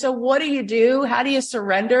So what do you do? How do you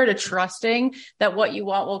surrender to trusting that what you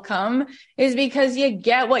want will come? Is because you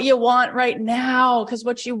get what you want right now. Because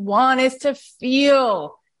what you want is to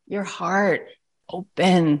feel your heart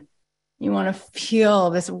open. You want to feel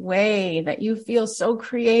this way that you feel so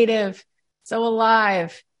creative, so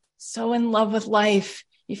alive, so in love with life.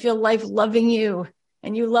 You feel life loving you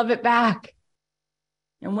and you love it back.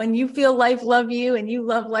 And when you feel life love you and you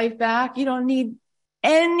love life back, you don't need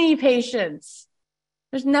any patience.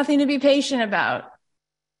 There's nothing to be patient about.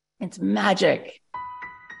 It's magic.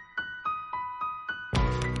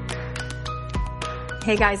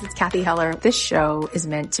 Hey guys, it's Cathy Heller. This show is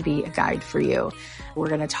meant to be a guide for you. We're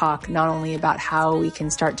going to talk not only about how we can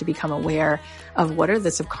start to become aware of what are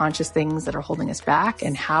the subconscious things that are holding us back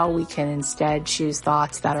and how we can instead choose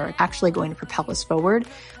thoughts that are actually going to propel us forward.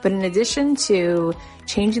 But in addition to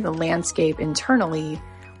changing the landscape internally,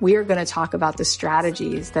 we are going to talk about the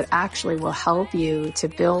strategies that actually will help you to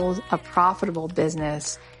build a profitable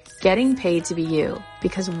business, getting paid to be you.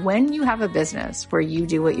 Because when you have a business where you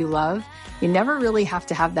do what you love, you never really have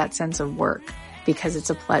to have that sense of work because it's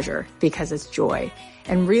a pleasure, because it's joy.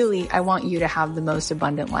 And really, I want you to have the most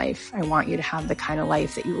abundant life. I want you to have the kind of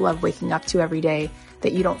life that you love waking up to every day,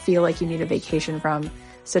 that you don't feel like you need a vacation from.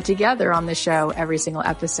 So together on the show, every single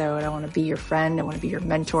episode, I want to be your friend. I want to be your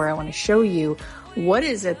mentor. I want to show you what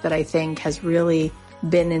is it that I think has really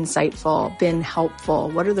been insightful, been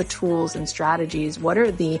helpful? What are the tools and strategies? What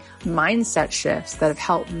are the mindset shifts that have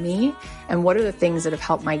helped me? And what are the things that have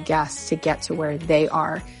helped my guests to get to where they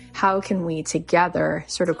are? How can we together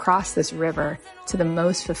sort of cross this river to the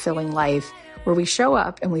most fulfilling life where we show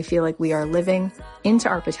up and we feel like we are living into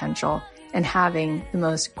our potential and having the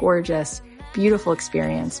most gorgeous, beautiful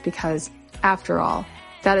experience? Because after all,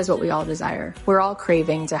 that is what we all desire. We're all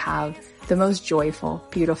craving to have the most joyful,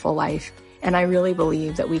 beautiful life. And I really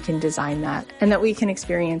believe that we can design that and that we can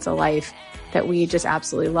experience a life that we just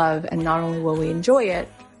absolutely love. And not only will we enjoy it,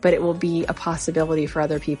 but it will be a possibility for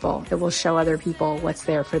other people. It will show other people what's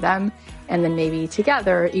there for them. And then maybe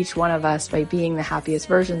together, each one of us, by being the happiest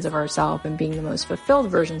versions of ourselves and being the most fulfilled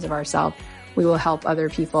versions of ourselves, we will help other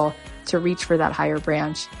people to reach for that higher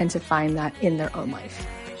branch and to find that in their own life.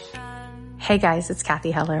 Hey guys, it's Cathy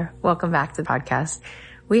Heller. Welcome back to the podcast.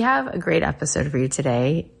 We have a great episode for you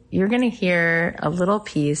today. You're going to hear a little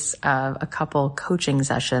piece of a couple coaching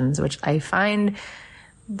sessions, which I find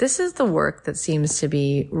this is the work that seems to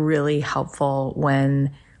be really helpful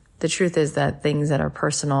when the truth is that things that are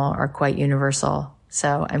personal are quite universal.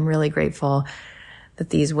 So I'm really grateful that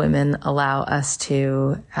these women allow us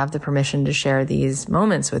to have the permission to share these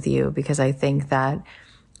moments with you, because I think that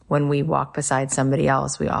when we walk beside somebody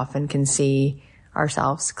else, we often can see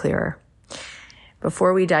ourselves clearer.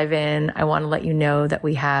 Before we dive in, I want to let you know that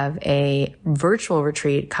we have a virtual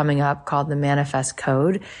retreat coming up called the Manifest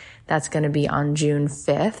Code. That's going to be on June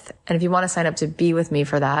 5th. And if you want to sign up to be with me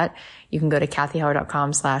for that, you can go to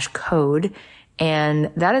cathyheller.com/code.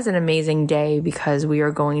 And that is an amazing day because we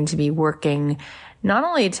are going to be working not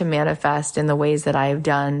only to manifest in the ways that I've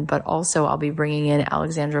done, but also I'll be bringing in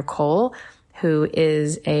Alexandra Cole, who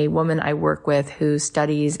is a woman I work with who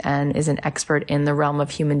studies and is an expert in the realm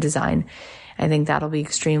of human design. I think that'll be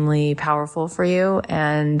extremely powerful for you.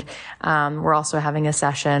 And we're also having a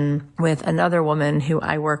session with another woman who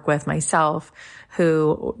I work with myself,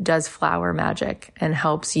 who does flower magic and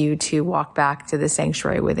helps you to walk back to the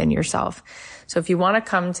sanctuary within yourself. So if you want to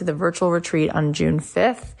come to the virtual retreat on June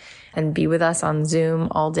 5th and be with us on Zoom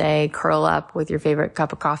all day, curl up with your favorite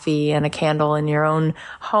cup of coffee and a candle in your own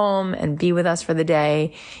home and be with us for the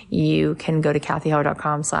day, you can go to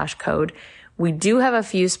cathyheller.com/code. We do have a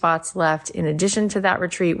few spots left. In addition to that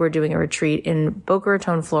retreat, we're doing a retreat in Boca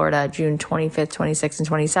Raton, Florida, June 25th, 26th, and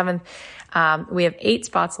 27th. We have 8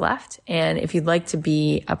 spots left. And if you'd like to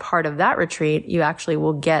be a part of that retreat, you actually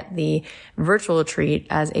will get the virtual retreat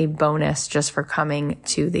as a bonus just for coming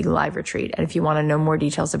to the live retreat. And if you want to know more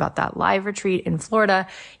details about that live retreat in Florida,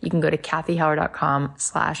 you can go to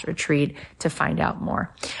cathyheller.com/retreat to find out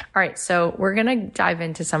more. All right. So we're going to dive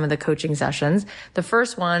into some of the coaching sessions. The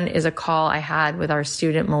first one is a call I had with our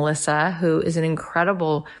student, Melissa, who is an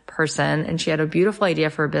incredible person. And she had a beautiful idea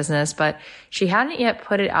for a business, but she hadn't yet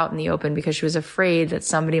put it out in the open because she was afraid that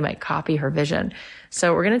somebody might copy her vision.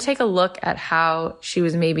 So we're going to take a look at how she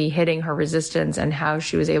was maybe hitting her resistance and how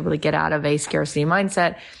she was able to get out of a scarcity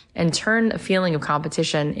mindset and turn a feeling of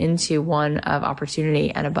competition into one of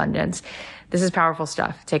opportunity and abundance. This is powerful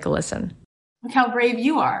stuff. Take a listen. Look how brave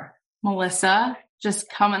you are, Melissa,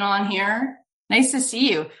 just coming on here. Nice to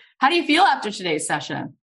see you. How do you feel after today's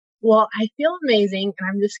session? Well, I feel amazing. And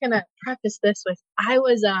I'm just going to preface this with, I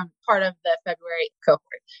was part of the February cohort.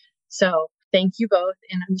 So thank you both.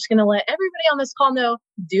 And I'm just going to let everybody on this call know,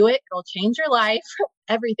 do it. It'll change your life.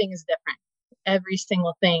 Everything is different, every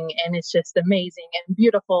single thing. And it's just amazing and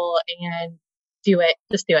beautiful, and do it.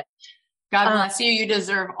 Just do it. God bless you. You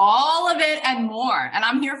deserve all of it and more. And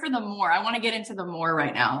I'm here for the more. I want to get into the more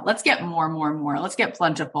right now. Let's get more. Let's get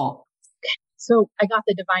plentiful. So I got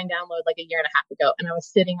the divine download like a year and a half ago, and I was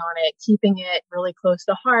sitting on it, keeping it really close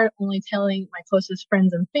to heart, only telling my closest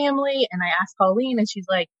friends and family. And I asked Colleen, and she's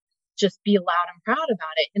like, just be loud and proud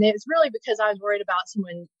about it. And it was really because I was worried about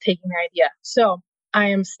someone taking their idea. So I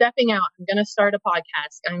am stepping out. I'm going to start a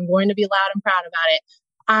podcast. I'm going to be loud and proud about it.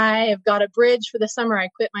 I have got a bridge for the summer. I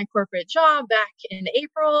quit my corporate job back in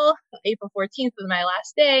April 14th was my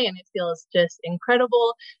last day, and it feels just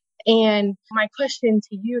incredible. And my question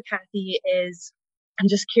to you, Kathy, is I'm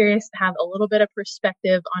just curious to have a little bit of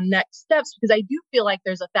perspective on next steps, because I do feel like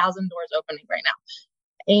there's 1,000 doors opening right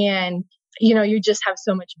now. And, you just have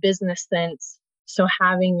so much business sense. So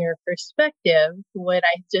having your perspective, would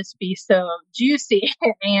I just be so juicy?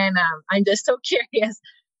 And I'm just so curious.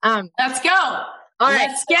 Let's go. All right.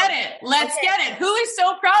 Let's get it. Let's get it. Who is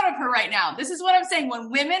so proud of her right now? This is what I'm saying.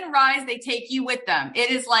 When women rise, they take you with them.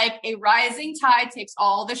 It is like a rising tide takes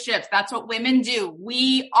all the ships. That's what women do.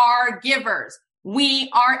 We are givers. We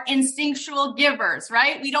are instinctual givers,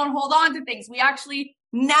 right? We don't hold on to things. We actually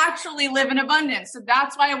naturally live in abundance. So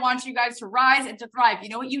that's why I want you guys to rise and to thrive. You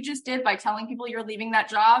know what you just did by telling people you're leaving that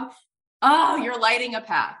job? Oh, you're lighting a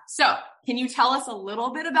path. So can you tell us a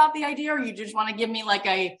little bit about the idea, or you just want to give me like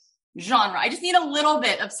a genre? I just need a little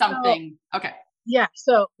bit of something. Okay. Yeah.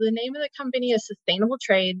 So the name of the company is Sustainable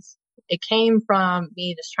Trades. It came from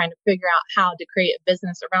me just trying to figure out how to create a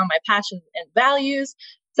business around my passions and values.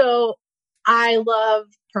 So I love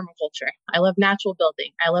permaculture. I love natural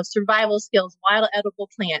building. I love survival skills, wild edible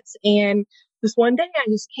plants. And this one day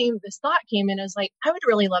this thought came in. I was like, I would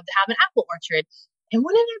really love to have an apple orchard. And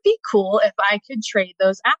wouldn't it be cool if I could trade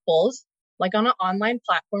those apples like on an online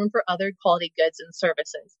platform for other quality goods and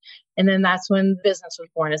services? And then that's when the business was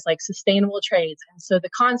born. It's like Sustainable Trades. And so the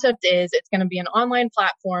concept is it's going to be an online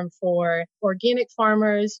platform for organic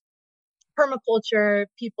farmers, permaculture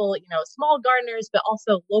people, small gardeners, but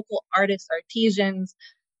also local artists, artisans,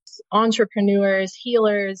 entrepreneurs,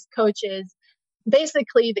 healers, coaches.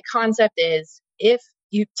 Basically, the concept is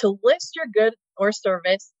to list your good or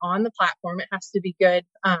service on the platform, it has to be good,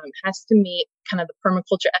 has to meet kind of the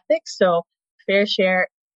permaculture ethics. So fair share,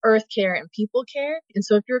 earth care, and people care. And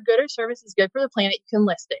so if your good or service is good for the planet, you can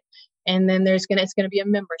list it. And then it's going to be a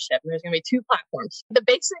membership. There's going to be 2 platforms. The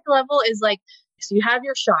basic level is so you have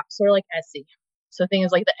your shop, sort of like Etsy. So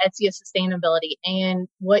things like the Etsy of sustainability. And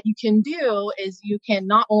what you can do is you can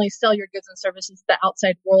not only sell your goods and services to the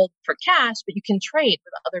outside world for cash, but you can trade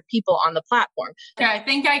with other people on the platform. Okay, I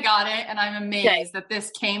think I got it. And I'm amazed that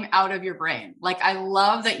this came out of your brain. Like, I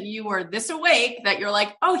love that you were this awake, that you're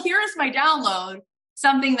like, oh, here's my download.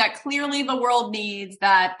 Something that clearly the world needs,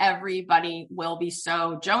 that everybody will be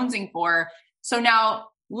so jonesing for. So now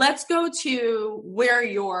let's go to where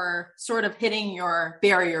you're sort of hitting your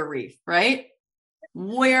barrier reef, right?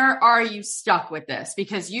 Where are you stuck with this?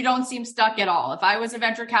 Because you don't seem stuck at all. If I was a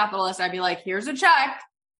venture capitalist, I'd be like, here's a check.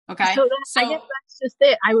 Okay. So I guess that's just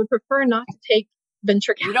it. I would prefer not to take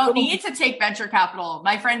venture capital. You don't need to take venture capital.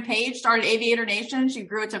 My friend Paige started Aviator Nation. She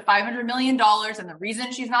grew it to $500 million. And the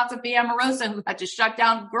reason she's not Sophia Amoruso, who had to shut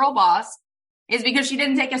down Girl Boss, is because she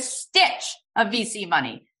didn't take a stitch of VC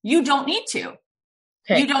money. You don't need to.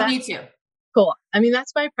 Okay, you don't need to. Cool. I mean,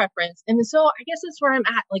 that's my preference. And so I guess that's where I'm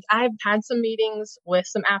at. Like, I've had some meetings with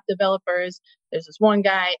some app developers. There's this one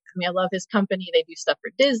guy. I love his company. They do stuff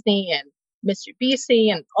for Disney and Mr.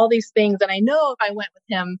 BC and all these things. And I know if I went with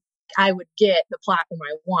him, I would get the platform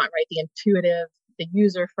I want, right? The intuitive, the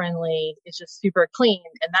user friendly, it's just super clean.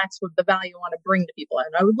 And that's what the value I want to bring to people.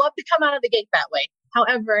 And I would love to come out of the gate that way.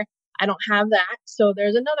 However, I don't have that. So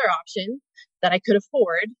there's another option that I could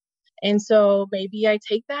afford. And so maybe I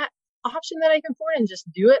take that option that I can afford and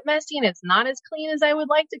just do it messy, and it's not as clean as I would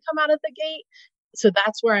like to come out of the gate. So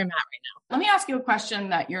that's where I'm at right now. Let me ask you a question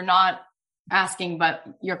that you're not asking, but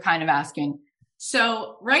you're kind of asking.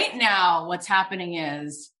 So right now, what's happening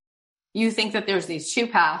is you think that there's these 2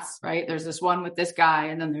 paths, right? There's this one with this guy,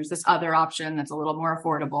 and then there's this other option that's a little more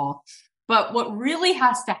affordable. But what really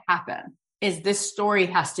has to happen is this story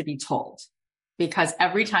has to be told, because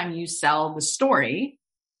every time you sell the story,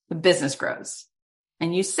 the business grows.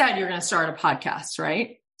 And you said you're going to start a podcast,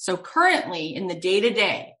 right? So currently in the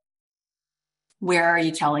day-to-day, where are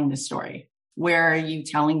you telling the story? Where are you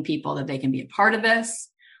telling people that they can be a part of this?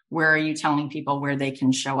 Where are you telling people where they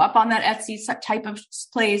can show up on that Etsy type of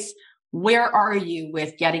place? Where are you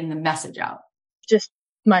with getting the message out? Just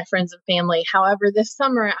my friends and family. However, this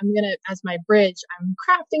summer, as my bridge, I'm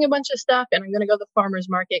crafting a bunch of stuff and I'm going to go to the farmer's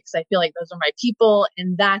market because I feel like those are my people.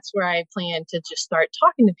 And that's where I plan to just start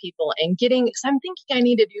talking to people and because I'm thinking I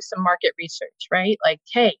need to do some market research, right? Like,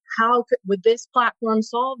 hey, would this platform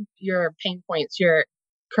solve your pain points you're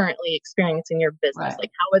currently experiencing in your business? Right.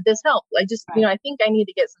 Like, how would this help? I just, I think I need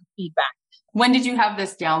to get some feedback. When did you have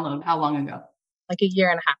this download? How long ago? Like a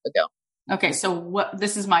year and a half ago. Okay. So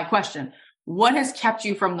this is my question. What has kept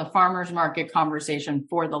you from the farmer's market conversation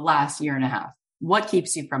for the last year and a half? What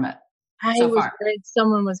keeps you from it? I was worried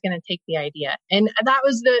someone was going to take the idea. And that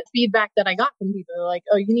was the feedback that I got from people. They're like,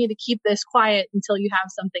 oh, you need to keep this quiet until you have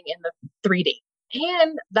something in the 3D.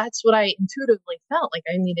 And that's what I intuitively felt like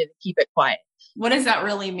I needed to keep it quiet. What does that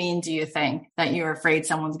really mean, do you think, that you're afraid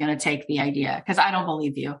someone's going to take the idea? Because I don't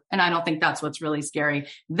believe you. And I don't think that's what's really scary.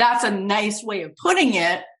 That's a nice way of putting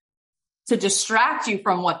it to distract you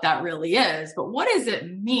from what that really is. But what does it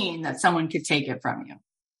mean that someone could take it from you?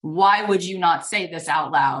 Why would you not say this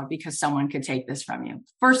out loud because someone could take this from you?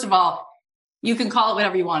 First of all, you can call it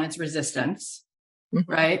whatever you want. It's resistance,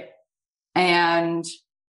 right? And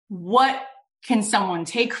what can someone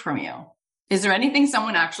take from you? Is there anything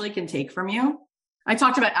someone actually can take from you? I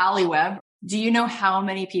talked about Alli Webb. Do you know how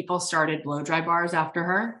many people started blow dry bars after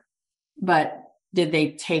her? But did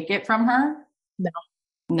they take it from her?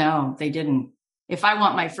 No, they didn't. If I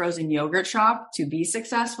want my frozen yogurt shop to be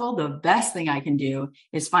successful, the best thing I can do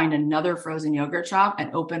is find another frozen yogurt shop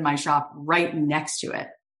and open my shop right next to it.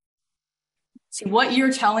 See, what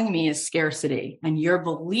you're telling me is scarcity, and you're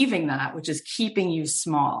believing that, which is keeping you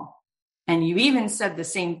small. And you even said the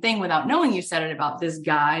same thing without knowing you said it about this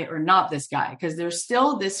guy or not this guy, because there's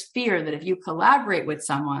still this fear that if you collaborate with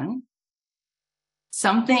someone,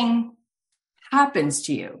 something happens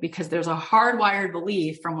to you, because there's a hardwired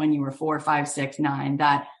belief from when you were 4, 5, 6, 9,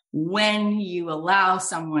 that when you allow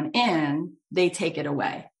someone in, they take it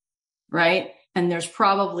away, right? And there's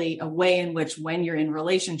probably a way in which when you're in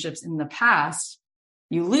relationships in the past,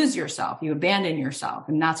 you lose yourself, you abandon yourself,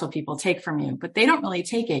 and that's what people take from you. But they don't really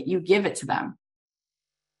take it. You give it to them,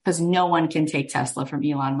 because no one can take Tesla from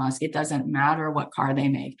Elon Musk. It doesn't matter what car they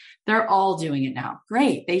make. They're all doing it now.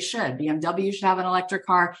 Great. They should. BMW should have an electric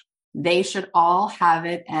car. They should all have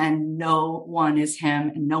it, and no one is him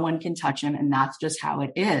and no one can touch him. And that's just how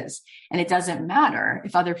it is. And it doesn't matter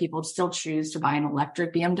if other people still choose to buy an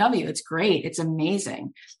electric BMW. It's great. It's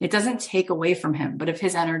amazing. It doesn't take away from him. But if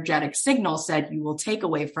his energetic signal said, you will take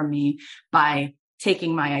away from me by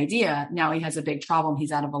taking my idea, now he has a big problem.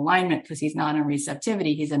 He's out of alignment because he's not in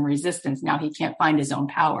receptivity. He's in resistance. Now he can't find his own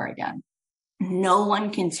power again. No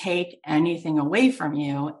one can take anything away from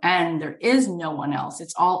you, and there is no one else.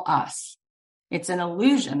 It's all us. It's an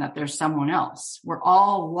illusion that there's someone else. We're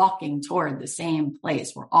all walking toward the same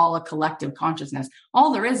place. We're all a collective consciousness.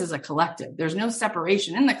 All there is a collective. There's no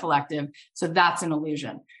separation in the collective. So that's an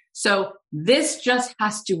illusion. So this just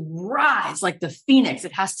has to rise like the phoenix.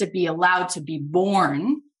 It has to be allowed to be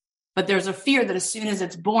born. But there's a fear that as soon as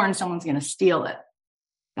it's born, someone's going to steal it.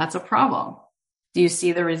 That's a problem. Do you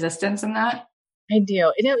see the resistance in that? I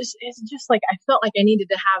do. And it's just like, I felt like I needed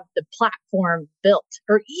to have the platform built,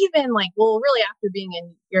 or even like, well, really after being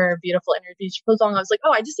in your beautiful interview for so long, I was like,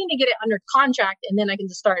 oh, I just need to get it under contract, and then I can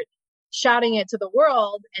just start shouting it to the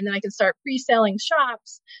world, and then I can start pre-selling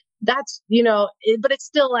shops. That's, but it's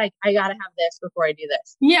still like, I got to have this before I do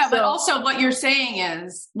this. Yeah. But also what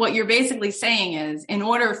you're basically saying is, in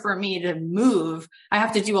order for me to move, I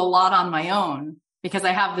have to do a lot on my own, because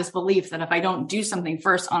I have this belief that if I don't do something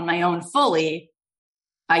first on my own fully,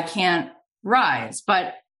 I can't rise.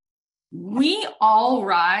 But we all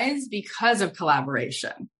rise because of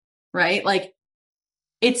collaboration, right? Like,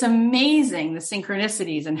 it's amazing the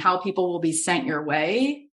synchronicities and how people will be sent your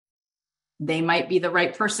way. They might be the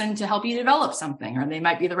right person to help you develop something, or they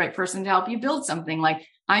might be the right person to help you build something. Like,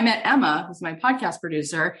 I met Emma, who's my podcast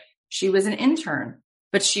producer. She was an intern,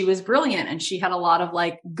 but she was brilliant, and she had a lot of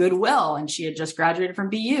like goodwill, and she had just graduated from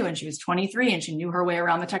BU, and she was 23, and she knew her way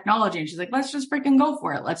around the technology. And she's like, let's just freaking go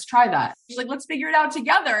for it. Let's try that. She's like, let's figure it out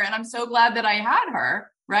together. And I'm so glad that I had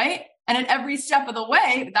her. Right. And at every step of the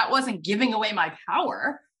way, that wasn't giving away my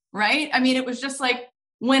power. Right. I mean, it was just like,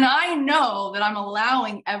 when I know that I'm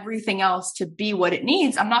allowing everything else to be what it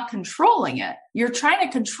needs, I'm not controlling it. You're trying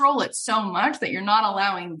to control it so much that you're not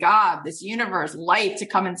allowing God, this universe, life to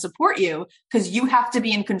come and support you, because you have to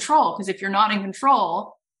be in control. Because if you're not in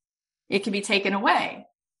control, it can be taken away.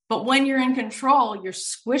 But when you're in control, you're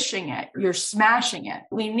squishing it, you're smashing it.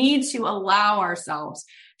 We need to allow ourselves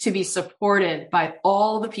to be supported by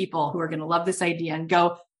all the people who are going to love this idea and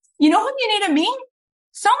go, you know who you need to meet?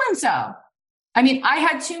 So-and-so. I mean, I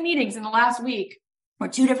had 2 meetings in the last week where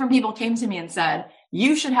two different people came to me and said,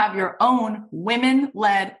 you should have your own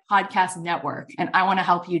women-led podcast network, and I want to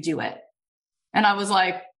help you do it. And I was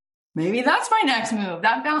like, maybe that's my next move.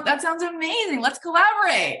 That sounds amazing. Let's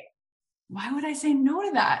collaborate. Why would I say no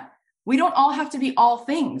to that? We don't all have to be all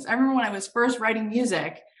things. I remember when I was first writing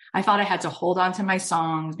music, I thought I had to hold on to my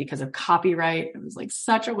songs because of copyright. It was like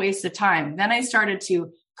such a waste of time. Then I started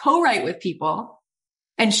to co-write with people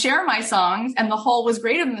and share my songs, and the whole was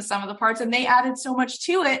greater than the sum of the parts, and they added so much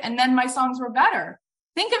to it, and then my songs were better.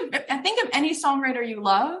 Think of any songwriter you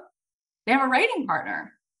love. They have a writing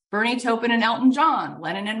partner. Bernie Taupin and Elton John,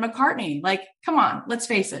 Lennon and McCartney. Like, come on, let's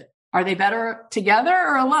face it. Are they better together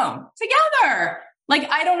or alone? Together. Like,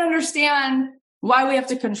 I don't understand why we have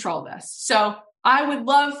to control this. So I would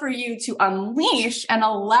love for you to unleash and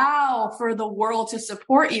allow for the world to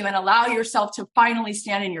support you and allow yourself to finally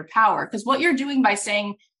stand in your power. Because what you're doing by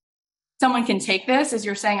saying someone can take this is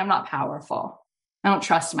you're saying, I'm not powerful. I don't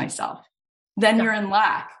trust myself. Then you're in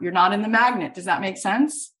lack. You're not in the magnet. Does that make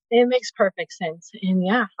sense? It makes perfect sense. And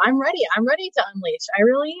yeah, I'm ready. I'm ready to unleash. I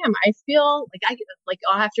really am. I feel like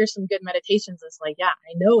after some good meditations, it's like, yeah,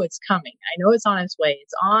 I know it's coming. I know it's on its way.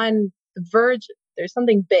 It's on the verge. There's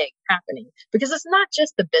something big happening, because it's not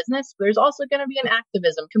just the business. There's also going to be an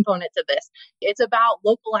activism component to this. It's about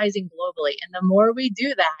localizing globally. And the more we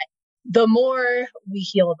do that, the more we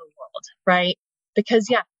heal the world, right? Because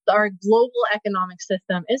yeah, our global economic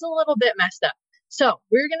system is a little bit messed up. So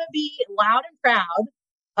we're going to be loud and proud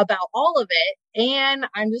about all of it. And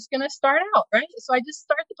I'm just going to start out, right? So I just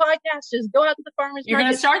start the podcast, just go out to the farmer's market. You're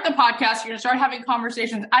going to start the podcast. You're going to start having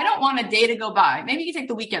conversations. I don't want a day to go by. Maybe you take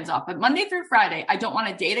the weekends off, but Monday through Friday, I don't want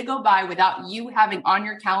a day to go by without you having on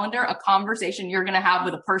your calendar a conversation you're going to have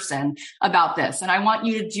with a person about this. And I want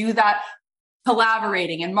you to do that,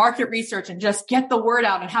 collaborating and market research, and just get the word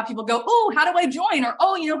out and have people go, oh, how do I join? Or,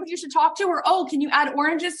 oh, you know who you should talk to? Or, oh, can you add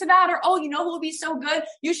oranges to that? Or, oh, you know who will be so good?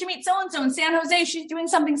 You should meet so-and-so in San Jose. She's doing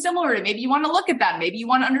something similar to, maybe you want to look at that. Maybe you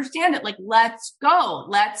want to understand it. Like, let's go.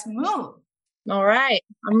 Let's move. All right.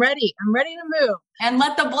 I'm ready. I'm ready to move. And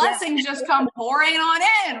let the blessings just come pouring on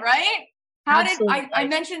in, right? I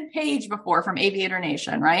mentioned Paige before from Aviator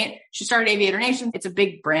Nation, right? She started Aviator Nation. It's a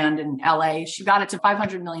big brand in LA. She got it to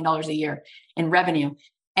 $500 million a year in revenue.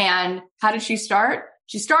 And how did she start?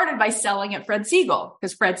 She started by selling at Fred Siegel,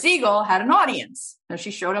 because Fred Siegel had an audience. So she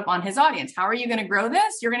showed up on his audience. How are you going to grow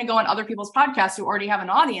this? You're going to go on other people's podcasts who already have an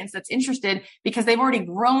audience that's interested, because they've already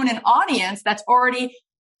grown an audience that's already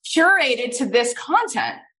curated to this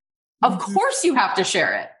content. Of course you have to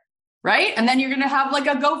share it. Right? And then you're going to have like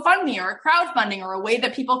a GoFundMe or a crowdfunding or a way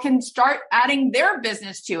that people can start adding their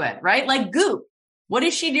business to it, right? Like Goop. What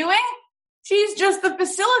is she doing? She's just the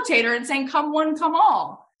facilitator and saying, come one, come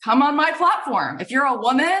all. Come on my platform. If you're a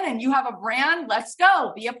woman and you have a brand, let's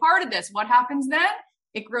go. Be a part of this. What happens then?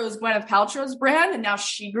 It grows Gwyneth Paltrow's brand, and now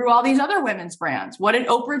she grew all these other women's brands. What did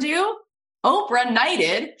Oprah do? Oprah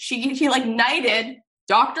knighted. She knighted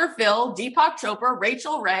Dr. Phil, Deepak Chopra,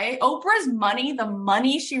 Rachel Ray. Oprah's money, the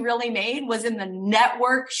money she really made, was in the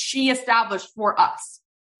network she established for us.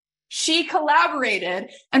 She collaborated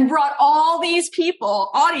and brought all these people,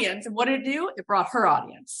 audience. And what did it do? It brought her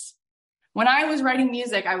audience. When I was writing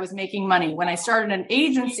music, I was making money. When I started an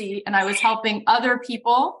agency and I was helping other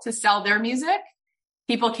people to sell their music,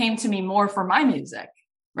 people came to me more for my music,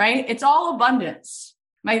 right? It's all abundance.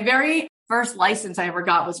 My very first license I ever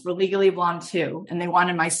got was for Legally Blonde 2, and they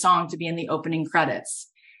wanted my song to be in the opening credits.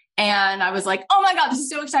 And I was like, oh my God, this is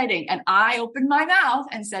so exciting. And I opened my mouth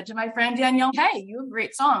and said to my friend Danielle, hey, you have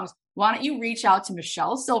great songs. Why don't you reach out to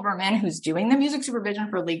Michelle Silverman, who's doing the music supervision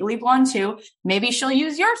for Legally Blonde 2? Maybe she'll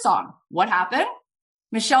use your song. What happened?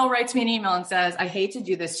 Michelle writes me an email and says, I hate to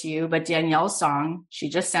do this to you, but Danielle's song, she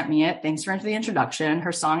just sent me it. Thanks for the introduction.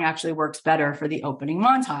 Her song actually works better for the opening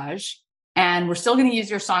montage. And we're still going to use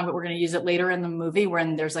your song, but we're going to use it later in the movie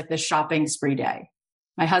when there's like this shopping spree day.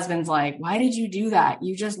 My husband's like, why did you do that?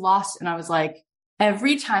 You just lost. And I was like,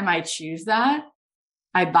 every time I choose that,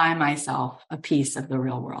 I buy myself a piece of the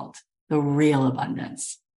real world, the real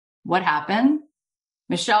abundance. What happened?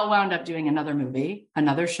 Michelle wound up doing another movie,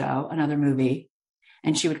 another show, another movie.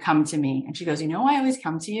 And she would come to me and she goes, you know why I always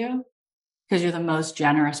come to you? Because you're the most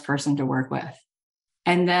generous person to work with.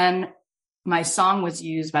 And then my song was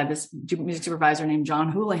used by this music supervisor named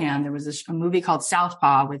John Houlihan. There was a movie called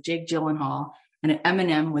Southpaw with Jake Gyllenhaal, and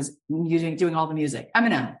Eminem was doing all the music.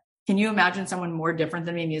 Eminem. Can you imagine someone more different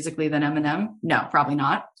than me musically than Eminem? No, probably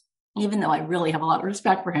not. Even though I really have a lot of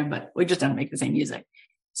respect for him, but we just don't make the same music.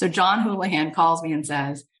 So John Houlihan calls me and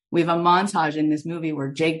says, We have a montage in this movie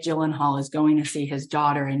where Jake Gyllenhaal is going to see his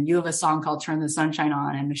daughter, and you have a song called Turn the Sunshine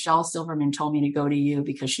On. And Michelle Silverman told me to go to you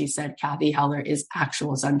because she said Kathy Heller is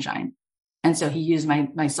actual sunshine. And so he used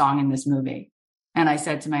my song in this movie. And I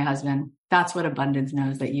said to my husband, that's what abundance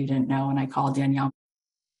knows that you didn't know. And I called Danielle,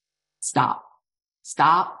 stop.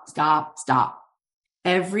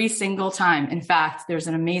 Every single time. In fact, there's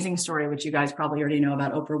an amazing story, which you guys probably already know,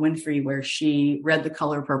 about Oprah Winfrey, where she read The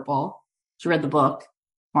Color Purple. She read the book,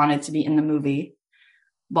 wanted to be in the movie,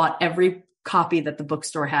 bought every copy that the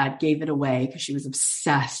bookstore had, gave it away because she was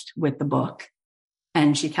obsessed with the book.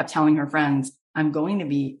 And she kept telling her friends,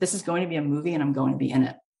 this is going to be a movie and I'm going to be in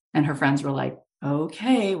it. And her friends were like,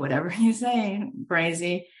 okay, whatever you say,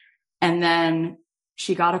 crazy. And then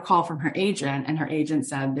she got a call from her agent, and her agent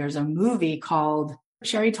said, there's a movie called,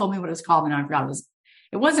 Sherry told me what it was called, and I forgot.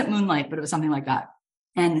 It wasn't Moonlight, but it was something like that.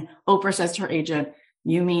 And Oprah says to her agent,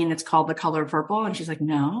 you mean it's called The Color Purple? And she's like,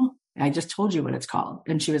 no, I just told you what it's called.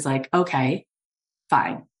 And she was like, okay,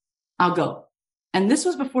 fine, I'll go. And this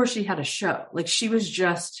was before she had a show. Like, she was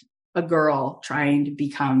just a girl trying to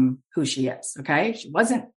become who she is. Okay. She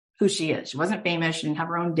wasn't who she is. She wasn't famous. She didn't have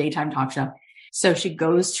her own daytime talk show. So she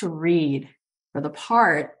goes to read for the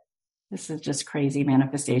part. This is just crazy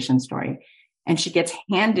manifestation story. And she gets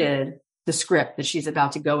handed the script that she's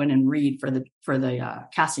about to go in and read for the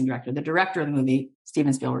casting director. The director of the movie,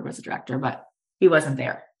 Steven Spielberg, was the director, but he wasn't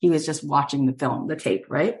there. He was just watching the film, the tape,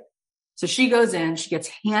 right? So she goes in, she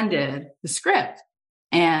gets handed the script,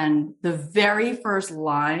 and the very first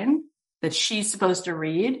line that she's supposed to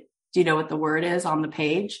read, do you know what the word is on the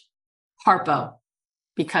page? Harpo.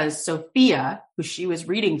 Because Sophia, who she was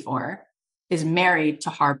reading for, is married to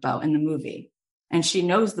Harpo in the movie. And she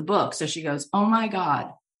knows the book. So she goes, oh my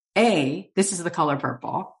God, A, this is The Color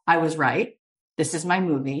Purple. I was right. This is my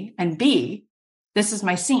movie. And B, this is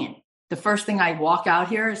my scene. The first thing I walk out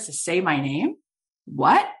here is to say my name.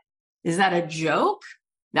 What? Is that a joke?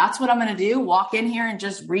 That's what I'm going to do? Walk in here and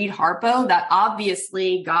just read Harpo? That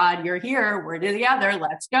obviously, God, you're here. We're together.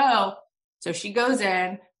 Let's go. So she goes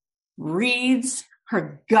in, reads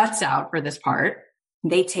her guts out for this part.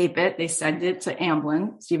 They tape it. They send it to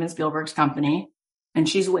Amblin, Steven Spielberg's company, and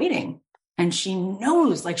she's waiting. And she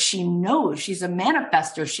knows she's a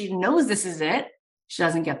manifester. She knows this is it. She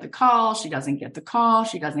doesn't get the call.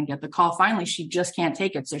 Finally, she just can't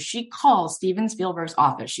take it. So she calls Steven Spielberg's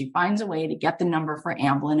office. She finds a way to get the number for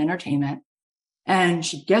Amblin Entertainment. And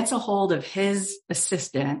she gets a hold of his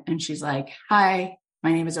assistant. And she's like, hi,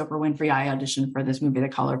 my name is Oprah Winfrey. I auditioned for this movie, The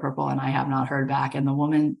Color Purple, and I have not heard back. And the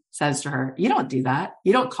woman says to her, you don't do that.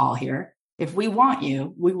 You don't call here. If we want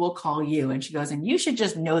you, we will call you. And she goes, and you should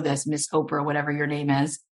just know this, Miss Oprah, whatever your name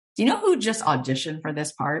is. Do you know who just auditioned for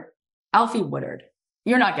this part? Alfie Woodard.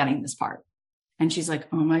 You're not getting this part. And she's like,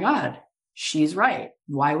 oh my God, she's right.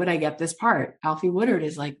 Why would I get this part? Alfie Woodard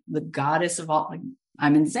is like the goddess of all. Like,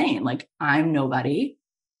 I'm insane. Like, I'm nobody,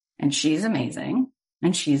 and she's amazing,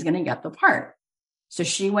 and she's going to get the part. So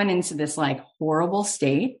she went into this like horrible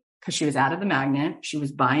state because she was out of the magnet. She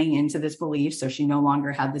was buying into this belief. So she no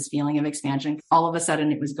longer had this feeling of expansion. All of a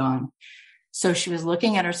sudden it was gone. So she was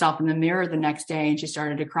looking at herself in the mirror the next day, and she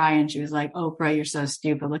started to cry, and she was like, Oprah, you're so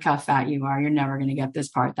stupid. Look how fat you are. You're never going to get this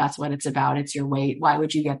part. That's what it's about. It's your weight. Why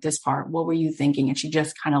would you get this part? What were you thinking? And she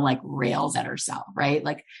just kind of like rails at herself, right?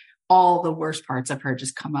 Like all the worst parts of her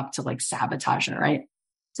just come up to like sabotage her, right?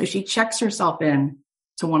 So she checks herself in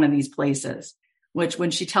to one of these places, which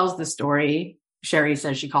when she tells the story, Sherry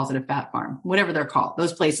says she calls it a fat farm, whatever they're called,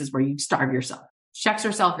 those places where you starve yourself. Checks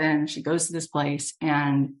herself in. She goes to this place,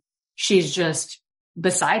 and she's just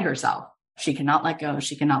beside herself. She cannot let go.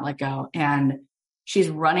 She cannot let go. And she's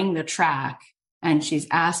running the track, and she's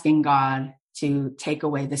asking God to take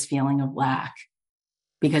away this feeling of lack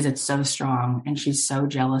because it's so strong. And she's so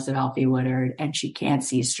jealous of Alfie Woodard, and she can't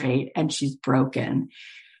see straight, and she's broken.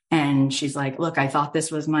 And she's like, look, I thought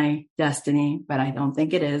this was my destiny, but I don't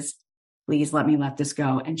think it is. Please let me let this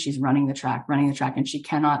go. And she's running the track, and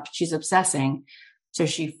she's obsessing. So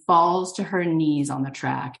she falls to her knees on the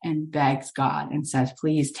track and begs God and says,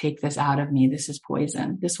 please take this out of me. This is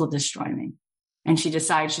poison. This will destroy me. And she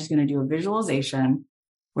decides she's going to do a visualization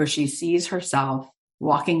where she sees herself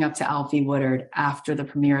walking up to Alfie Woodard after the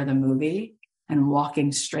premiere of the movie and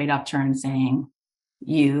walking straight up to her and saying,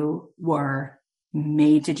 you were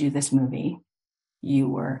made to do this movie. You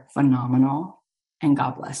were phenomenal, and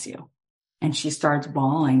God bless you. And she starts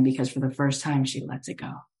bawling because for the first time she lets it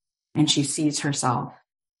go. And she sees herself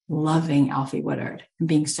loving Alfie Woodard and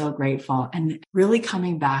being so grateful and really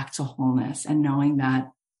coming back to wholeness and knowing that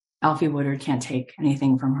Alfie Woodard can't take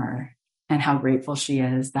anything from her. and how grateful she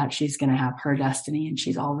is that she's going to have her destiny. And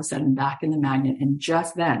she's all of a sudden back in the magnet. And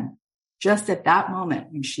just then, just at that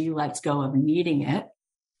moment, when she lets go of needing it,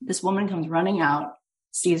 this woman comes running out,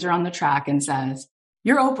 sees her on the track and says,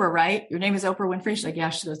 "You're Oprah, right? Your name is Oprah Winfrey?" She's like, "Yeah."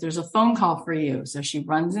 She goes, "There's a phone call for you." So she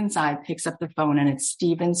runs inside, picks up the phone, and it's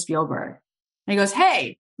Steven Spielberg. And he goes,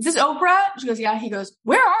 "Hey, is this Oprah?" She goes, "Yeah." He goes,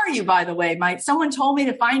 "Where are you, by the way? Someone told me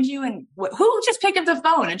to find you. And who just picked up the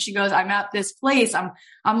phone?" And she goes, "I'm at this place.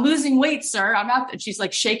 I'm losing weight, sir. And she's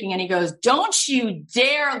like shaking. And he goes, "Don't you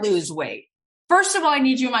dare lose weight. First of all, I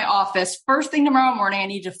need you in my office. First thing tomorrow morning, I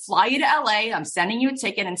need to fly you to LA. I'm sending you a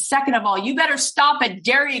ticket. And second of all, you better stop at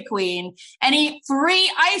Dairy Queen and eat 3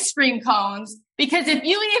 ice cream cones, because if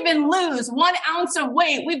you even lose 1 ounce of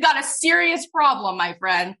weight, we've got a serious problem, my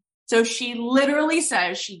friend." So she literally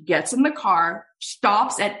says she gets in the car,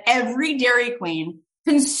 stops at every Dairy Queen,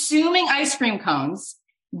 consuming ice cream cones,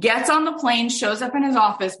 gets on the plane, shows up in his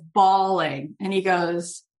office bawling. And he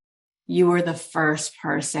goes, "You were the first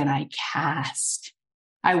person I cast.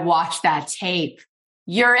 I watched that tape.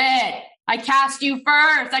 You're it. I cast you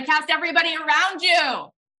first. I cast everybody around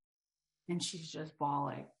you." And she's just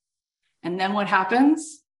bawling. And then what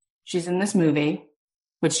happens? She's in this movie,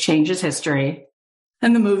 which changes history.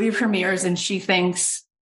 And the movie premieres and she thinks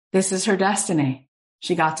this is her destiny.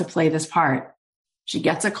 She got to play this part. She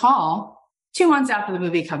gets a call 2 months after the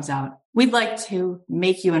movie comes out. "We'd like to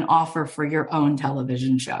make you an offer for your own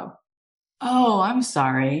television show." "Oh, I'm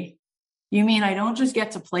sorry. You mean I don't just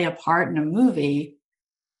get to play a part in a movie?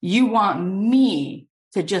 You want me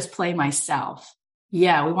to just play myself?"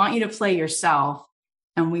 "Yeah, we want you to play yourself.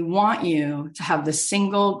 And we want you to have the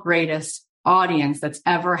single greatest audience that's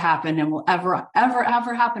ever happened and will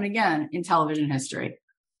ever happen again in television history."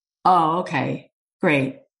 "Oh, okay,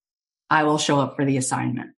 great. I will show up for the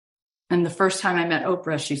assignment." And the first time I met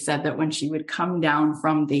Oprah, she said that when she would come down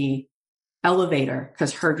from the elevator,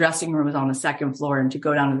 because her dressing room was on the 2nd floor, and to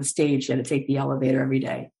go down to the stage, she had to take the elevator every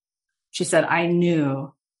day. She said, "I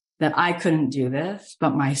knew that I couldn't do this,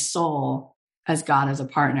 but my soul has God as a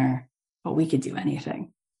partner, but we could do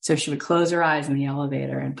anything." So she would close her eyes in the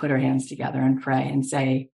elevator and put her hands together and pray and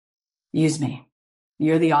say, "Use me.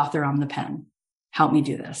 You're the author, I'm the pen. Help me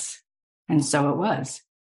do this." And so it was.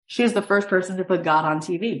 She was the first person to put God on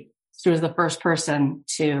TV. She was the first person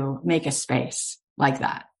to make a space like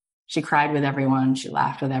that. She cried with everyone. She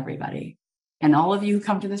laughed with everybody. And all of you who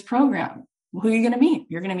come to this program, who are you going to meet?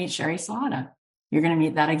 You're going to meet Sherry Salata. You're going to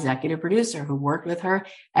meet that executive producer who worked with her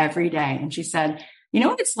every day. And she said, "You know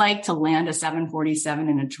what it's like to land a 747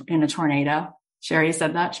 in a tornado?" Sherry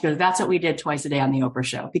said that. She goes, "That's what we did twice a day on the Oprah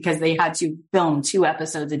show, because they had to film 2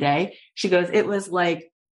 episodes a day." She goes, "It was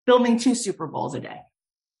like filming 2 Super Bowls a day."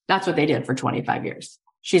 That's what they did for 25 years.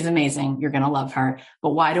 She's amazing. You're going to love her.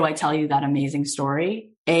 But why do I tell you that amazing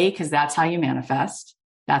story? Because that's how you manifest.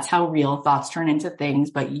 That's how real thoughts turn into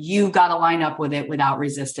things, but you got to line up with it without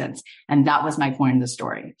resistance. And that was my point of the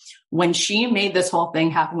story. When she made this whole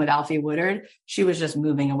thing happen with Alfie Woodard, she was just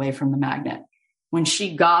moving away from the magnet. When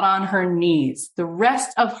she got on her knees, the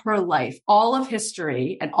rest of her life, all of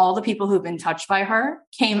history and all the people who've been touched by her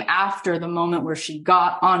came after the moment where she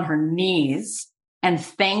got on her knees and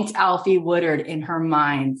thanked Alfie Woodard in her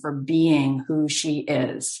mind for being who she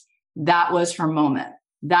is. That was her moment.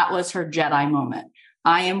 That was her Jedi moment.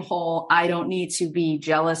 I am whole. I don't need to be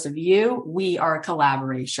jealous of you. We are a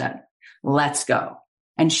collaboration. Let's go.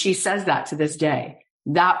 And she says that to this day.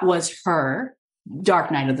 That was her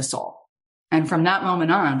dark night of the soul. And from that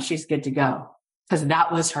moment on, she's good to go, because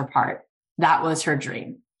that was her part. That was her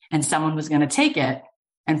dream. And someone was going to take it.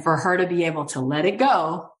 And for her to be able to let it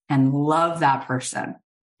go and love that person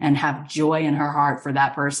and have joy in her heart for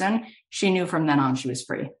that person, she knew from then on she was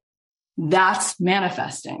free. That's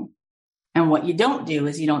manifesting. And what you don't do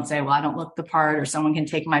is you don't say, "Well, I don't look the part," or "Someone can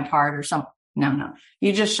take my part," or something. No.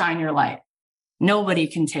 You just shine your light. Nobody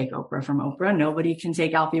can take Oprah from Oprah. Nobody can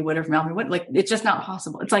take Alfie Woodard from Alfie Woodard. Like, it's just not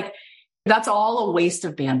possible. It's like, that's all a waste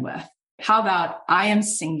of bandwidth. How about I am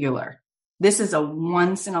singular? This is a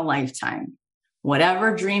once in a lifetime.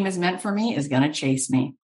 Whatever dream is meant for me is going to chase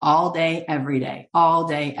me all day, every day, all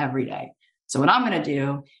day, every day. So what I'm going to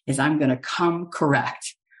do is I'm going to come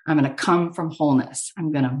correct. I'm going to come from wholeness.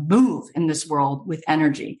 I'm going to move in this world with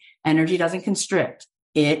energy. Energy doesn't constrict.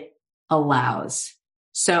 It allows.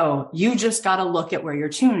 So you just got to look at where you're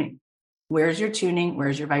tuning. Where's your tuning?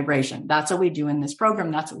 Where's your vibration? That's what we do in this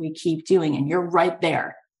program. That's what we keep doing. And you're right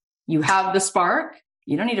there. You have the spark.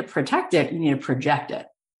 You don't need to protect it. You need to project it.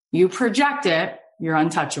 You project it, you're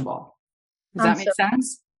untouchable. Does that make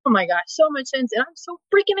sense? Oh my gosh, so much sense. And I'm so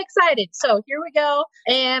freaking excited. So here we go.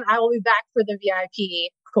 And I will be back for the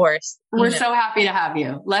VIP course. We're so happy to have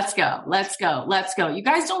you. Let's go. Let's go. Let's go. You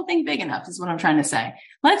guys don't think big enough is what I'm trying to say.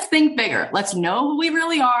 Let's think bigger. Let's know who we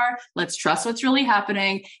really are. Let's trust what's really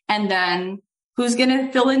happening. And then who's going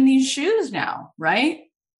to fill in these shoes now, right?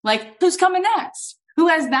 Like, who's coming next? Who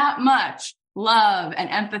has that much love and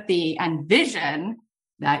empathy and vision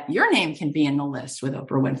that your name can be in the list with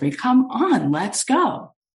Oprah Winfrey? Come on, let's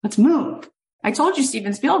go. Let's move. I told you,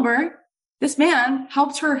 Steven Spielberg, this man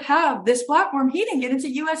helped her have this platform. He didn't get into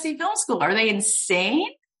USC Film School. Are they insane?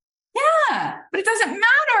 Yeah, but it doesn't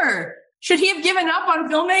matter. Should he have given up on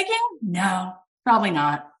filmmaking? No, probably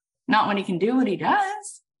not. Not when he can do what he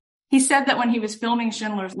does. He said that when he was filming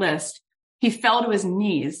Schindler's List, he fell to his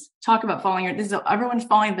knees. Talk about falling. Everyone's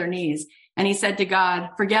falling to their knees. And he said to God,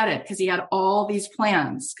 forget it, because he had all these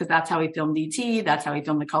plans, because that's how he filmed E.T., that's how he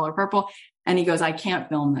filmed The Color Purple. And he goes, I can't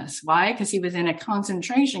film this. Why? Because he was in a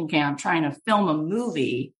concentration camp trying to film a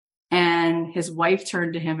movie. And his wife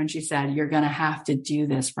turned to him and she said, you're going to have to do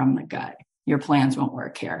this from the gut. Your plans won't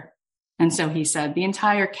work here. And so he said the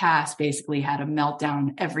entire cast basically had a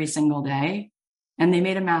meltdown every single day. And they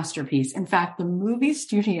made a masterpiece. In fact, the movie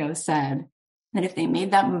studio said that if they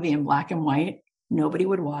made that movie in black and white, nobody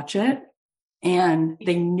would watch it. And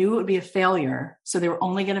they knew it would be a failure. So they were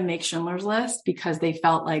only going to make Schindler's List because they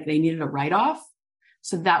felt like they needed a write-off.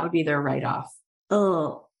 So that would be their write-off.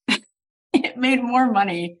 Oh, it made more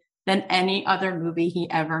money than any other movie he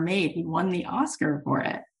ever made. He won the Oscar for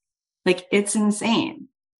it. Like, it's insane.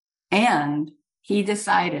 And he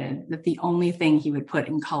decided that the only thing he would put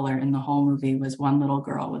in color in the whole movie was one little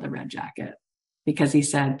girl with a red jacket, because he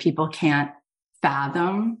said people can't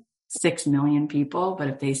fathom 6 million people, but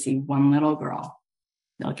if they see one little girl,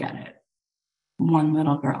 they'll get it. One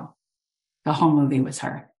little girl. The whole movie was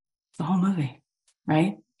her. The whole movie,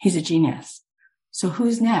 right? He's a genius. So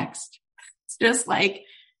who's next? It's just like,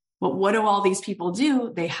 well, what do all these people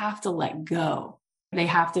do? They have to let go. They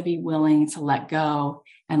have to be willing to let go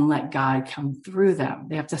and let God come through them.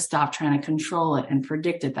 They have to stop trying to control it and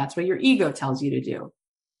predict it. That's what your ego tells you to do.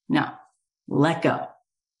 No, let go.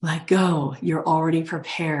 Let go. You're already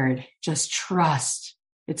prepared. Just trust.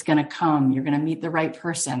 It's going to come. You're going to meet the right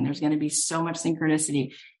person. There's going to be so much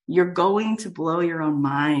synchronicity. You're going to blow your own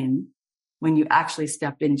mind when you actually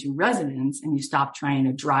step into resonance and you stop trying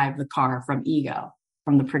to drive the car from ego,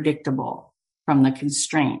 from the predictable, from the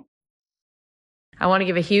constraint. I want to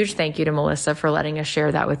give a huge thank you to Melissa for letting us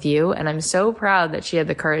share that with you. And I'm so proud that she had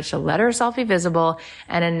the courage to let herself be visible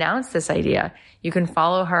and announce this idea. You can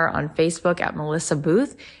follow her on Facebook at Melissa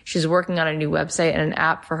Booth. She's working on a new website and an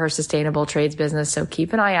app for her sustainable trades business. So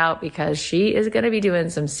keep an eye out, because she is going to be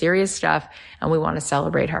doing some serious stuff and we want to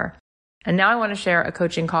celebrate her. And now I want to share a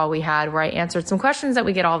coaching call we had where I answered some questions that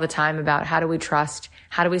we get all the time about how do we trust,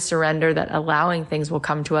 how do we surrender that allowing things will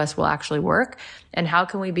come to us will actually work, and how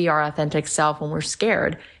can we be our authentic self when we're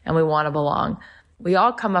scared and we want to belong. We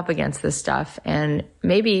all come up against this stuff, and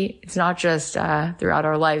maybe it's not just throughout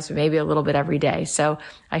our lives, but maybe a little bit every day. So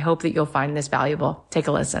I hope that you'll find this valuable. Take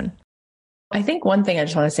a listen. I think one thing I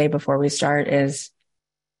just want to say before we start is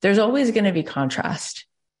there's always going to be contrast.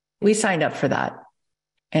 We signed up for that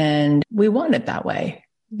and we want it that way.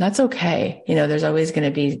 That's okay. You know, there's always going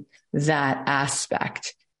to be that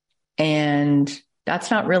aspect, and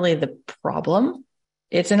that's not really the problem.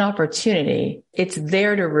 It's an opportunity. It's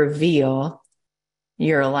there to reveal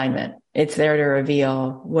your alignment. It's there to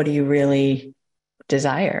reveal, what do you really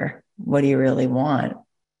desire? What do you really want?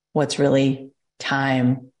 What's really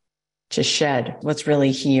time to shed? What's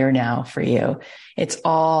really here now for you? It's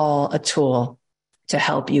all a tool to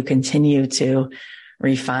help you continue to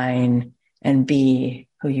refine and be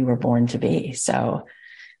who you were born to be. So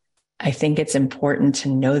I think it's important to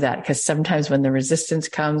know that, because sometimes when the resistance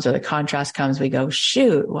comes or the contrast comes, we go,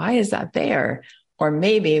 shoot, why is that there? Or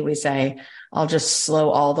maybe we say, I'll just slow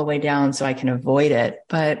all the way down so I can avoid it.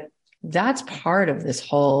 But that's part of this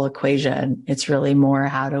whole equation. It's really more,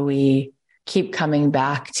 how do we keep coming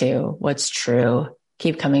back to what's true,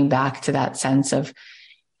 keep coming back to that sense of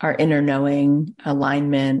our inner knowing,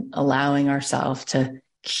 alignment, allowing ourselves to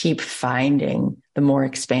keep finding the more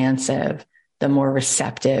expansive, the more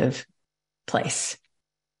receptive place.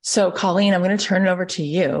 So Colleen, I'm going to turn it over to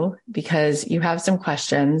you because you have some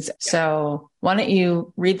questions. So why don't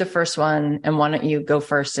you read the first one, and why don't you go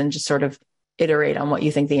first and just sort of iterate on what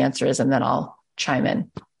you think the answer is, and then I'll chime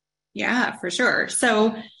in. Yeah, for sure.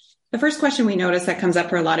 So the first question we notice that comes up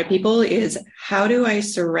for a lot of people is, how do I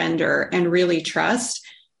surrender and really trust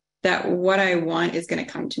that what I want is going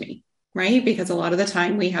to come to me, right? Because a lot of the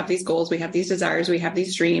time we have these goals, we have these desires, we have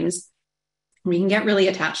these dreams, we can get really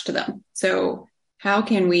attached to them. So how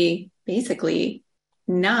can we basically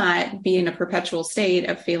not be in a perpetual state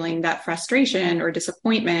of feeling that frustration or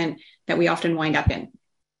disappointment that we often wind up in.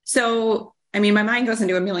 So, I mean, my mind goes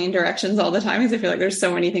into a million directions all the time because I feel like there's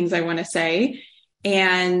so many things I want to say.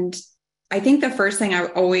 And I think the first thing I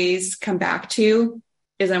always come back to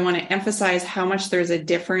is I want to emphasize how much there's a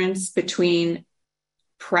difference between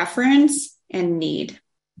preference and need.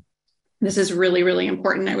 This is really, really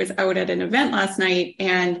important. I was out at an event last night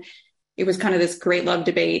and it was kind of this great love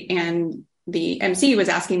debate, and the MC was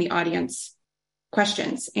asking the audience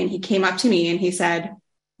questions, and he came up to me and he said,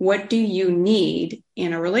 "What do you need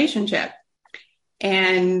in a relationship?"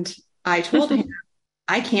 And I told him,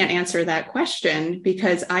 I can't answer that question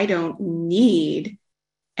because I don't need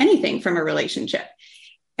anything from a relationship.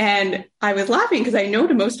 And I was laughing because I know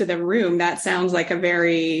to most of the room that sounds like a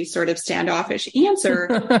very sort of standoffish answer,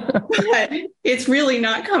 but it's really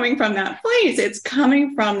not coming from that place. It's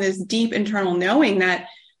coming from this deep internal knowing that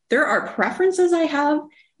there are preferences I have,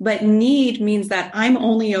 but need means that I'm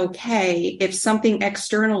only okay if something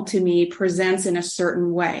external to me presents in a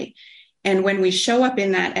certain way. And when we show up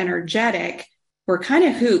in that energetic, we're kind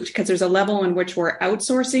of hooped because there's a level in which we're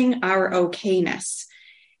outsourcing our okayness.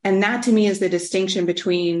 And that to me is the distinction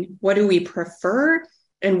between what do we prefer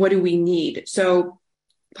and what do we need. So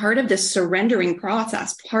part of this surrendering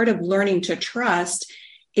process, part of learning to trust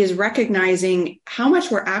is recognizing how much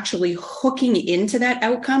we're actually hooking into that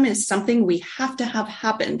outcome is something we have to have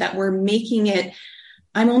happen, that we're making it,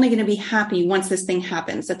 I'm only going to be happy once this thing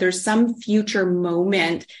happens, that there's some future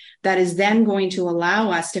moment that is then going to allow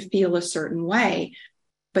us to feel a certain way.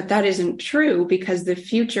 But that isn't true because the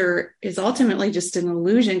future is ultimately just an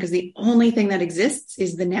illusion because the only thing that exists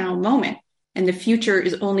is the now moment. And the future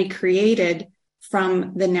is only created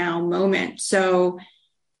from the now moment. So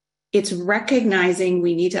it's recognizing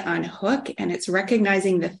we need to unhook, and it's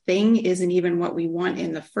recognizing the thing isn't even what we want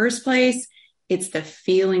in the first place. It's the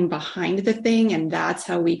feeling behind the thing. And that's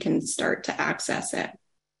how we can start to access it.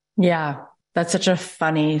 Yeah. That's such a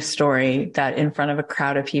funny story that in front of a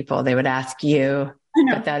crowd of people, they would ask you.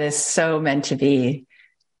 But that is so meant to be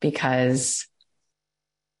because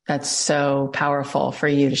that's so powerful for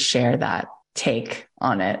you to share that take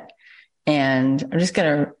on it. And I'm just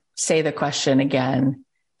going to say the question again,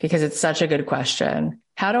 because it's such a good question.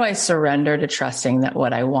 How do I surrender to trusting that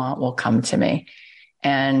what I want will come to me?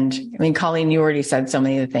 And I mean, Colleen, you already said so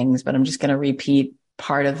many of the things, but I'm just going to repeat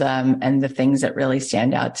part of them and the things that really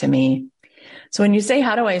stand out to me. So when you say,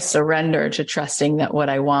 how do I surrender to trusting that what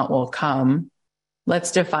I want will come?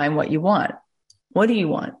 Let's define what you want. What do you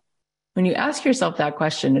want? When you ask yourself that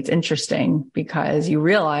question, it's interesting because you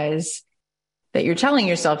realize that you're telling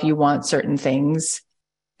yourself you want certain things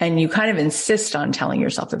and you kind of insist on telling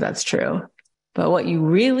yourself that that's true. But what you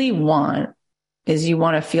really want is you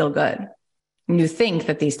want to feel good. And you think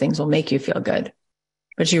that these things will make you feel good,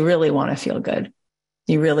 but you really want to feel good.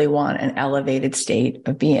 You really want an elevated state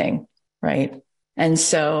of being, right? And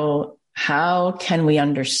so how can we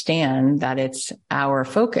understand that it's our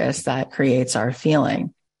focus that creates our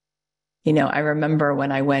feeling? You know, I remember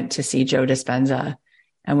when I went to see Joe Dispenza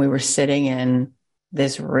and we were sitting in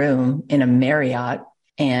this room in a Marriott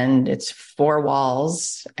and it's 4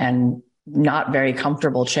 walls and not very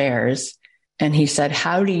comfortable chairs. And he said,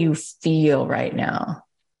 "How do you feel right now?"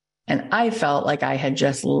 And I felt like I had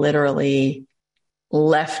just literally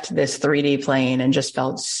left this 3D plane and just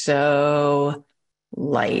felt so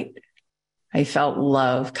light. I felt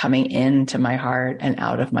love coming into my heart and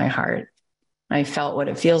out of my heart. I felt what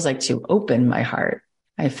it feels like to open my heart.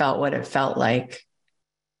 I felt what it felt like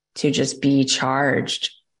to just be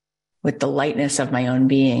charged with the lightness of my own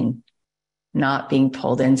being, not being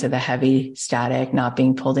pulled into the heavy static, not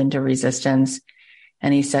being pulled into resistance.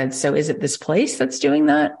 And he said, "So is it this place that's doing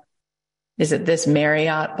that? Is it this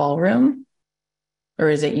Marriott ballroom? Or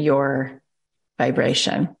is it your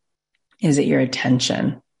vibration? Is it your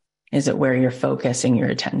attention? Is it where you're focusing your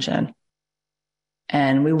attention?"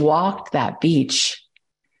 And we walked that beach.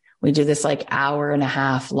 We do this like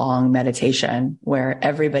 1.5 hour long meditation where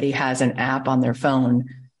everybody has an app on their phone.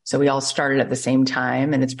 So we all started at the same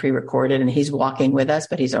time and it's pre-recorded and he's walking with us,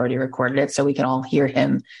 but he's already recorded it so we can all hear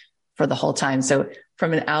him for the whole time. So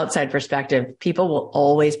from an outside perspective, people will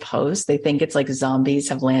always post. They think it's like zombies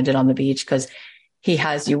have landed on the beach because he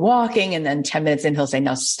has you walking and then 10 minutes in, he'll say,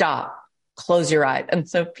 "Now stop. Close your eyes." And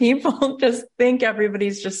so people just think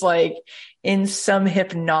everybody's just like in some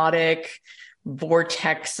hypnotic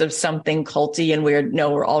vortex of something culty and weird.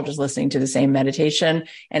 No, we're all just listening to the same meditation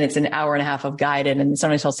and it's 1.5 hours of guided. And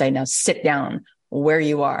sometimes he'll say, "Now sit down where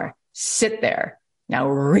you are, sit there. Now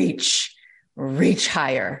reach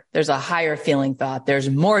higher. There's a higher feeling thought.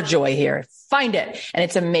 There's more joy here. Find it." And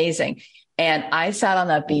it's amazing. And I sat on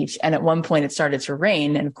that beach, and at one point it started to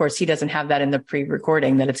rain. And of course, he doesn't have that in the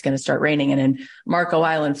pre-recording that it's going to start raining. And in Marco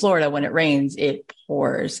Island, Florida, when it rains, it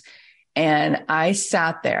pours. And I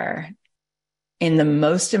sat there in the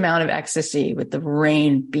most amount of ecstasy with the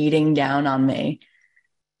rain beating down on me.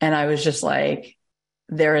 And I was just like,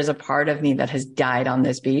 there is a part of me that has died on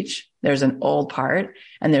this beach. There's an old part,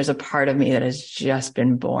 and there's a part of me that has just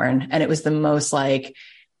been born. And it was the most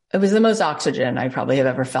oxygen I probably have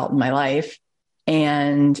ever felt in my life.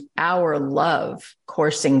 And our love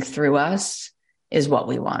coursing through us is what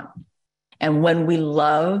we want. And when we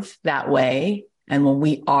love that way, and when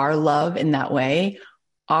we are love in that way,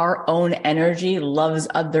 our own energy loves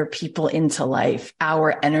other people into life.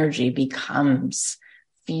 Our energy becomes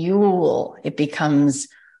fuel. It becomes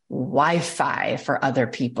Wi-Fi for other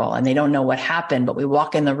people, and they don't know what happened, but we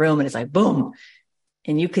walk in the room and it's like, boom.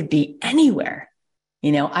 And you could be anywhere.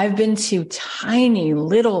 You know, I've been to tiny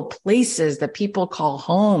little places that people call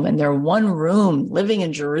home, and they're one room living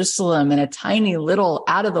in Jerusalem in a tiny little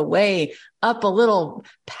out of the way, up a little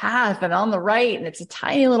path and on the right. And it's a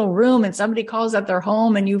tiny little room, and somebody calls that their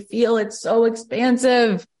home, and you feel it's so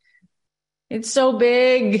expansive. It's so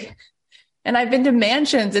big. And I've been to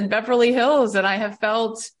mansions in Beverly Hills, and I have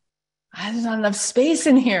felt there's not enough space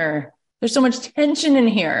in here. There's so much tension in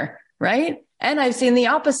here, right? And I've seen the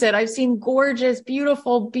opposite. I've seen gorgeous,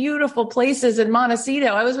 beautiful, beautiful places in Montecito.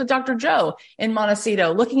 I was with Dr. Joe in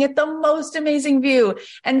Montecito, looking at the most amazing view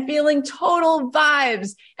and feeling total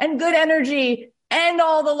vibes and good energy and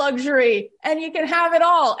all the luxury. And you can have it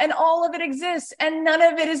all, and all of it exists, and none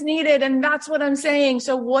of it is needed. And that's what I'm saying.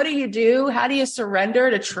 So what do? How do you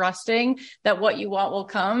surrender to trusting that what you want will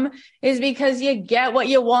come? Is because you get what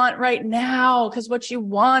you want right now. Because what you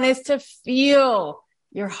want is to feel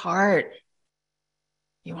your heart.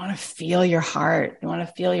 You want to feel your heart. You want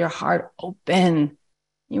to feel your heart open.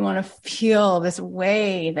 You want to feel this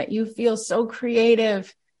way that you feel so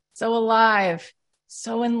creative, so alive,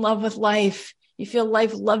 so in love with life. You feel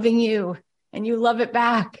life loving you, and you love it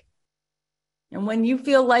back. And when you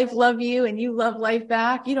feel life love you and you love life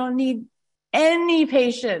back, you don't need any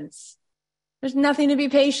patience. There's nothing to be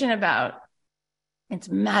patient about. It's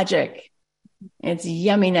magic. It's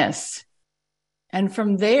yumminess. And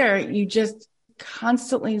from there, you just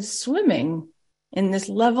constantly swimming in this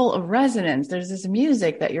level of resonance. There's this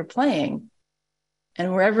music that you're playing,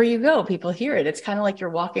 and wherever you go, people hear it. It's kind of like you're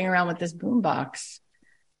walking around with this boombox,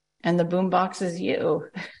 and the boombox is you.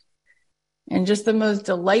 And just the most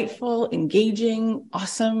delightful, engaging,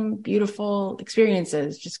 awesome, beautiful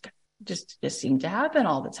experiences just seem to happen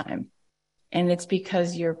all the time. And it's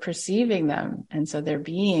because you're perceiving them. And so they're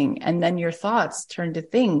being, and then your thoughts turn to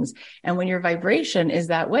things. And when your vibration is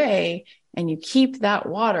that way, and you keep that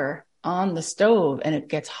water on the stove, and it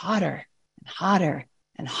gets hotter and hotter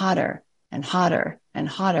and hotter and hotter and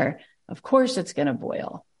hotter, of course it's going to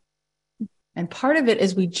boil. And part of it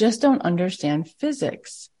is we just don't understand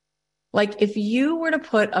physics. Like if you were to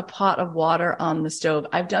put a pot of water on the stove,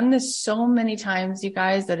 I've done this so many times, you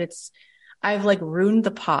guys, that I've like ruined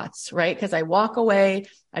the pots, right? Because I walk away,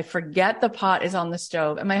 I forget the pot is on the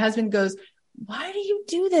stove. And my husband goes, why do you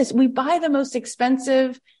do this? We buy the most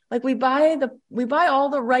expensive, like we buy all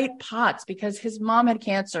the right pots because his mom had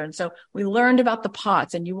cancer. And so we learned about the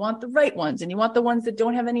pots, and you want the right ones, and you want the ones that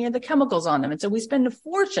don't have any of the chemicals on them. And so we spend a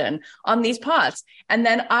fortune on these pots. And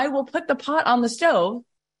then I will put the pot on the stove,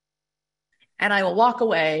 and I will walk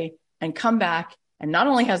away and come back. And not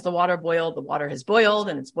only has the water boiled, the water has boiled,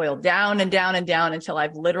 and it's boiled down and down and down until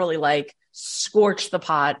I've literally like scorched the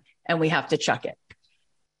pot, and we have to chuck it.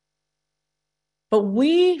 But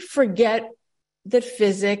we forget that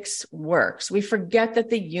physics works. We forget that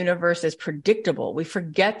the universe is predictable. We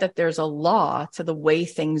forget that there's a law to the way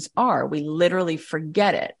things are. We literally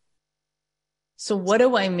forget it. So what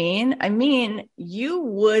do I mean? I mean, you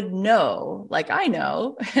would know, like I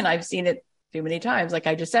know, and I've seen it too many times, like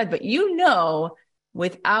I just said, but you know,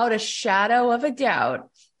 without a shadow of a doubt,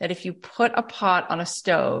 that if you put a pot on a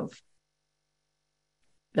stove,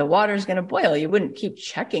 the water is going to boil. You wouldn't keep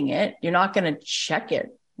checking it. You're not going to check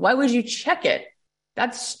it. Why would you check it?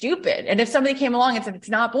 That's stupid. And if somebody came along and said, it's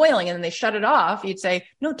not boiling, and then they shut it off, you'd say,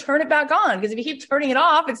 no, turn it back on. Because if you keep turning it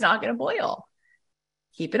off, it's not going to boil.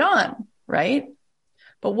 Keep it on, right?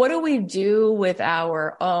 But what do we do with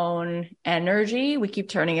our own energy? We keep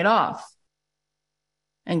turning it off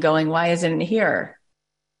and going, why isn't it here?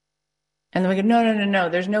 And then we go, no,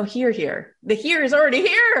 there's no here. The here is already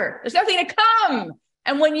here. There's nothing to come.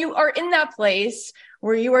 And when you are in that place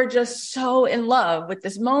where you are just so in love with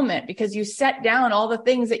this moment because you set down all the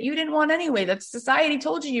things that you didn't want anyway, that society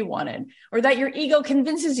told you wanted, or that your ego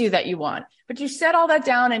convinces you that you want. But you set all that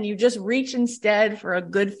down and you just reach instead for a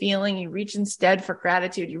good feeling. You reach instead for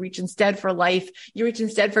gratitude. You reach instead for life. You reach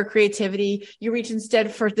instead for creativity. You reach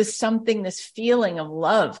instead for this something, this feeling of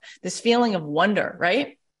love, this feeling of wonder,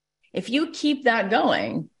 right? If you keep that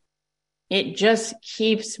going, it just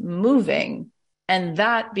keeps moving. And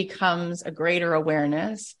that becomes a greater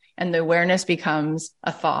awareness, and the awareness becomes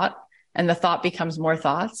a thought, and the thought becomes more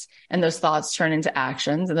thoughts, and those thoughts turn into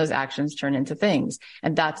actions, and those actions turn into things.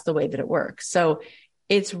 And that's the way that it works. So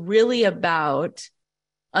it's really about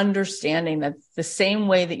understanding that the same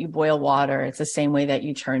way that you boil water, it's the same way that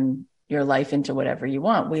you turn your life into whatever you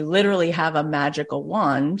want. We literally have a magical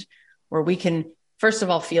wand where we can, first of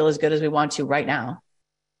all, feel as good as we want to right now.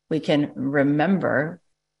 We can remember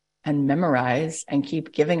and memorize and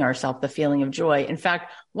keep giving ourselves the feeling of joy. In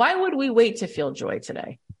fact, why would we wait to feel joy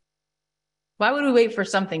today? Why would we wait for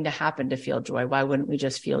something to happen to feel joy? Why wouldn't we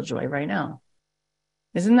just feel joy right now?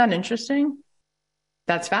 Isn't that interesting?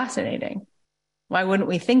 That's fascinating. Why wouldn't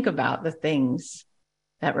we think about the things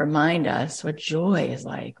that remind us what joy is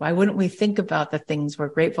like? Why wouldn't we think about the things we're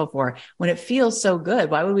grateful for when it feels so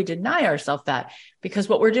good? Why would we deny ourselves that? Because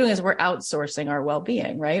what we're doing is we're outsourcing our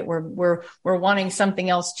well-being, right? We're wanting something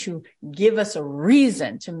else to give us a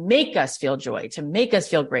reason to make us feel joy, to make us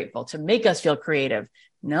feel grateful, to make us feel creative.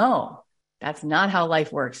 No, that's not how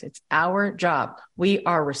life works. It's our job. We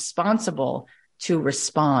are responsible to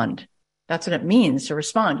respond. That's what it means to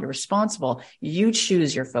respond. You're responsible. You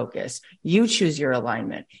choose your focus. You choose your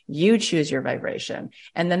alignment. You choose your vibration.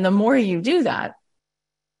 And then the more you do that,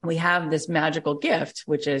 we have this magical gift,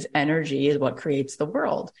 which is energy is what creates the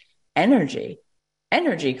world. Energy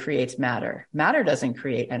creates matter. Matter doesn't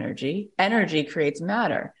create energy. Energy creates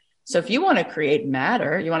matter. So if you want to create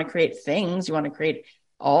matter, you want to create things, you want to create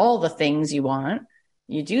all the things you want,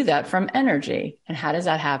 you do that from energy. And how does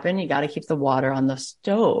that happen? You got to keep the water on the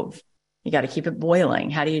stove. You got to keep it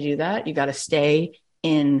boiling. How do you do that? You got to stay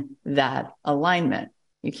in that alignment.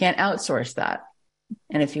 You can't outsource that.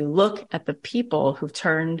 And if you look at the people who've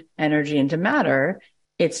turned energy into matter,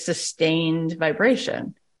 it's sustained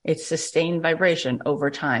vibration. It's sustained vibration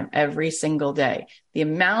over time, every single day. The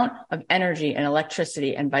amount of energy and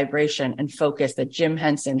electricity and vibration and focus that Jim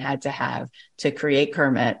Henson had to have to create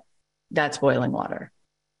Kermit, that's boiling water.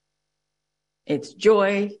 It's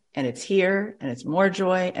joy, and it's here, and it's more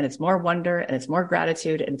joy, and it's more wonder, and it's more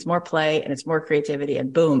gratitude, and it's more play, and it's more creativity,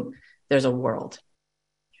 and boom, there's a world.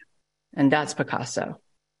 And that's Picasso,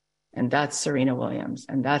 and that's Serena Williams,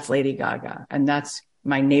 and that's Lady Gaga, and that's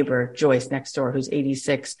my neighbor, Joyce, next door, who's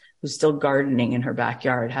 86, who's still gardening in her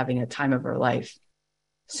backyard, having a time of her life.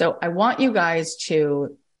 So I want you guys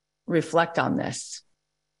to reflect on this.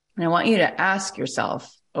 And I want you to ask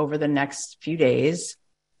yourself over the next few days,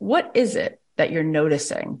 what is it that you're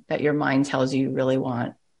noticing that your mind tells you really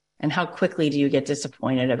want? And how quickly do you get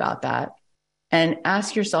disappointed about that? And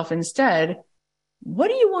ask yourself instead, what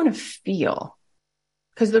do you want to feel?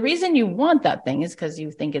 Because the reason you want that thing is because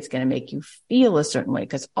you think it's going to make you feel a certain way,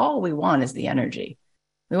 because all we want is the energy.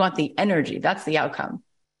 We want the energy. That's the outcome.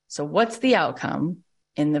 So what's the outcome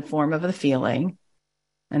in the form of the feeling?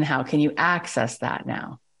 And how can you access that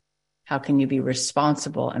now? How can you be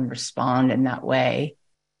responsible and respond in that way?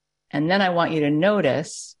 And then I want you to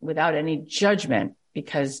notice without any judgment,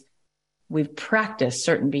 because we've practiced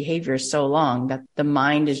certain behaviors so long that the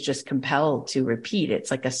mind is just compelled to repeat. It's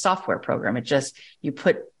like a software program. You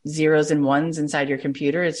put zeros and ones inside your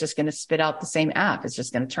computer. It's just going to spit out the same app. It's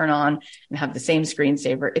just going to turn on and have the same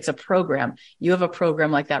screensaver. It's a program. You have a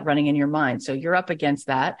program like that running in your mind. So you're up against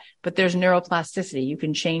that, but there's neuroplasticity. You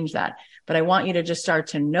can change that. But I want you to just start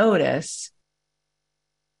to notice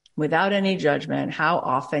without any judgment, how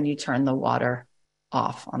often you turn the water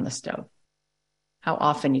off on the stove, how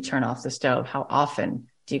often you turn off the stove, how often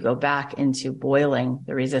do you go back into boiling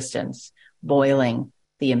the resistance, boiling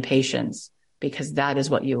the impatience, because that is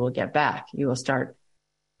what you will get back. You will start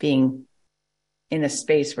being in a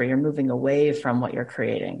space where you're moving away from what you're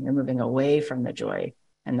creating. You're moving away from the joy.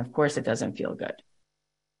 And of course, it doesn't feel good.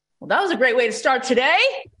 Well, that was a great way to start today.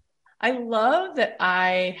 I love that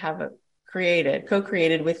I have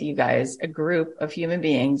co-created with you guys, a group of human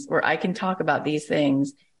beings where I can talk about these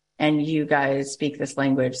things and you guys speak this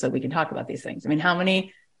language so we can talk about these things. I mean, how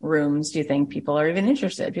many rooms do you think people are even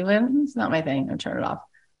interested? People are, it's not my thing. I'll turn it off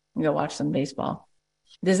and go watch some baseball.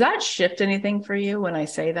 Does that shift anything for you when I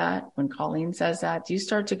say that, when Colleen says that? Do you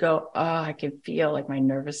start to go, oh, I can feel like my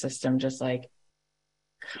nervous system just like,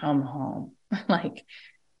 come home. Like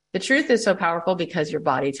the truth is so powerful because your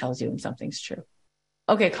body tells you when something's true.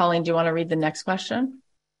 Okay, Colleen, do you want to read the next question?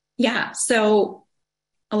 Yeah. So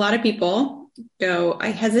a lot of people go, I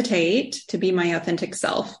hesitate to be my authentic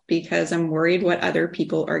self because I'm worried what other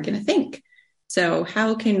people are going to think. So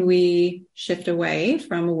how can we shift away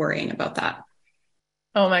from worrying about that?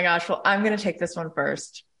 Oh my gosh. Well, I'm going to take this one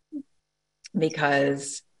first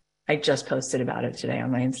because I just posted about it today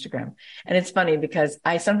on my Instagram. And it's funny because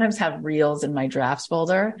I sometimes have reels in my drafts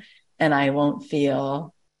folder and I won't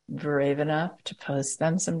feel brave enough to post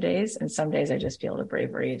them some days. And some days I just feel the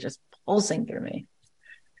bravery just pulsing through me.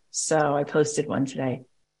 So I posted one today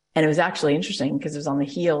and it was actually interesting because it was on the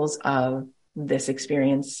heels of this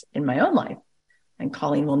experience in my own life. And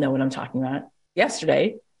Colleen will know what I'm talking about.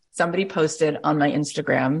 Yesterday, somebody posted on my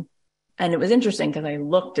Instagram and it was interesting because I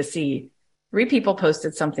looked to see 3 people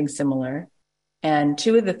posted something similar and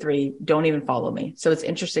 2 of the 3 don't even follow me. So it's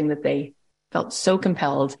interesting that they felt so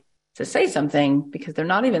compelled to say something because they're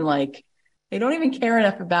not even like, they don't even care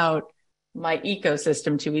enough about my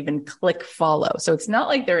ecosystem to even click follow. So it's not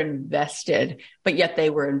like they're invested, but yet they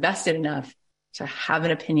were invested enough to have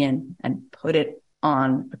an opinion and put it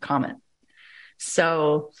on a comment.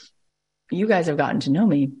 So you guys have gotten to know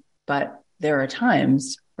me, but there are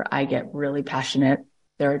times where I get really passionate.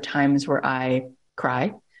 There are times where I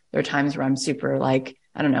cry. There are times where I'm super like,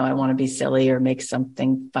 I don't know, I want to be silly or make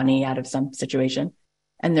something funny out of some situation.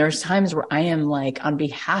 And there's times where I am like, on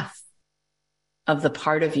behalf of the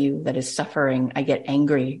part of you that is suffering, I get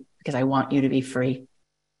angry because I want you to be free.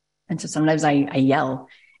 And so sometimes I yell,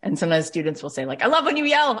 and sometimes students will say like, I love when you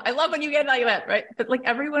yell. I love when you get like that, right? But like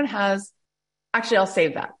everyone has, actually, I'll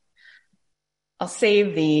save that. I'll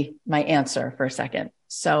save my answer for a second.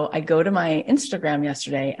 So I go to my Instagram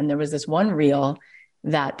yesterday and there was this one reel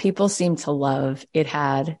that people seem to love. It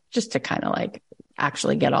had, just to kind of like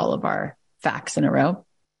actually get all of our facts in a row,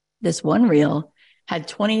 this one reel had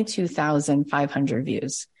 22,500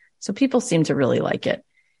 views. So people seem to really like it.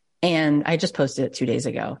 And I just posted it 2 days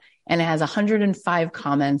ago and it has 105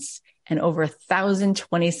 comments and over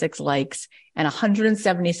 1,026 likes and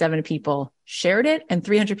 177 people shared it and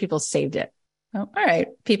 300 people saved it. Oh, all right.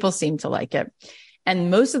 People seem to like it.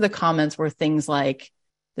 And most of the comments were things like,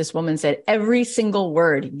 this woman said, every single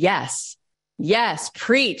word, yes, yes,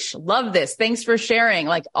 preach, love this, thanks for sharing,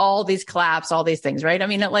 like all these claps, all these things, right? I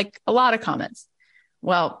mean, like a lot of comments.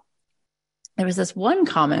 Well, there was this one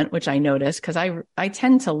comment, which I noticed because I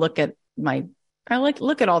tend to look at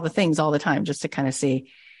look at all the things all the time just to kind of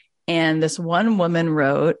see. And this one woman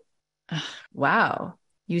wrote, wow,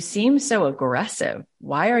 you seem so aggressive.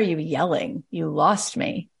 Why are you yelling? You lost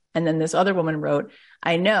me. And then this other woman wrote,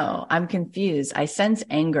 I know, I'm confused. I sense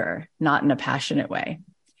anger, not in a passionate way.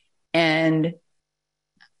 And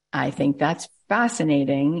I think that's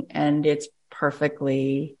fascinating. And it's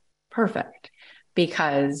perfectly perfect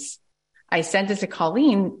because I sent it to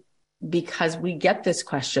Colleen because we get this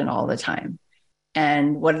question all the time.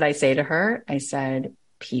 And what did I say to her? I said,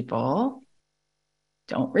 people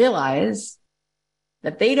don't realize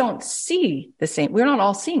that they don't see the same. We're not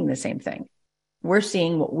all seeing the same thing. We're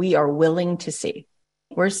seeing what we are willing to see.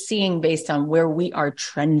 We're seeing based on where we are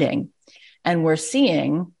trending. And we're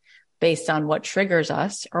seeing based on what triggers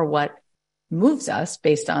us or what moves us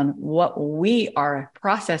based on what we are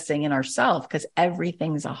processing in ourselves, because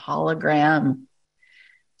everything's a hologram.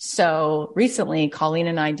 So recently, Colleen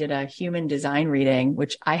and I did a human design reading,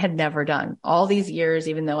 which I had never done all these years,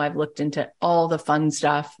 even though I've looked into all the fun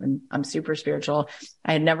stuff and I'm super spiritual.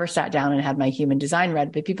 I had never sat down and had my human design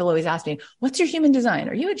read, but people always ask me, what's your human design?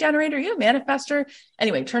 Are you a generator? Are you a manifester?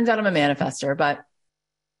 Anyway, turns out I'm a manifester, but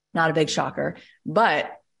not a big shocker.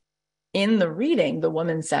 But in the reading, the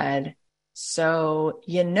woman said, so,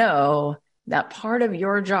 you know, that part of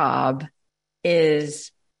your job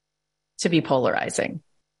is to be polarizing.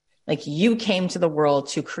 Like you came to the world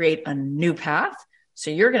to create a new path.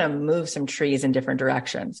 So you're going to move some trees in different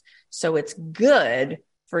directions. So it's good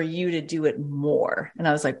for you to do it more. And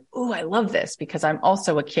I was like, oh, I love this because I'm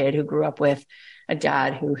also a kid who grew up with a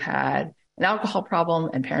dad who had an alcohol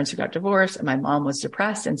problem and parents who got divorced and my mom was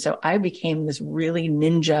depressed. And so I became this really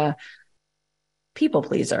ninja people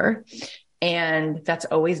pleaser. And that's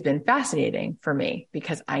always been fascinating for me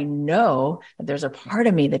because I know that there's a part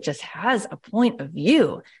of me that just has a point of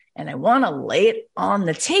view and I want to lay it on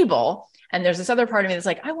the table. And there's this other part of me that's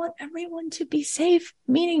like, I want everyone to be safe,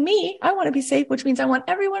 meaning me. I want to be safe, which means I want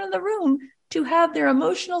everyone in the room to have their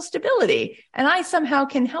emotional stability. And I somehow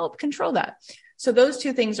can help control that. So those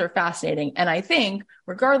two things are fascinating. And I think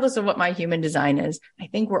regardless of what my human design is, I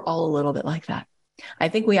think we're all a little bit like that. I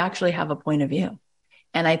think we actually have a point of view.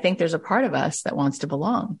 And I think there's a part of us that wants to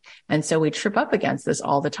belong. And so we trip up against this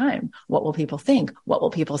all the time. What will people think? What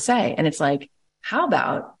will people say? And it's like, how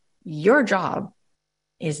about your job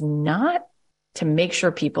is not to make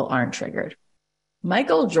sure people aren't triggered?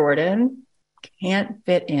 Michael Jordan can't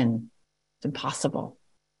fit in. It's impossible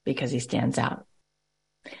because he stands out.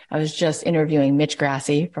 I was just interviewing Mitch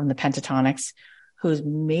Grassi from the Pentatonics, who's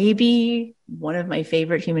maybe one of my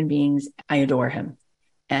favorite human beings. I adore him.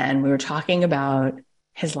 And we were talking about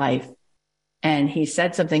his life. And he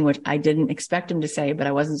said something which I didn't expect him to say, but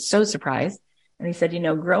I wasn't so surprised. And he said,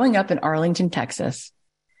 growing up in Arlington, Texas,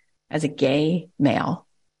 as a gay male,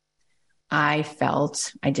 I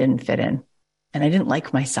felt I didn't fit in. And I didn't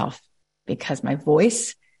like myself because my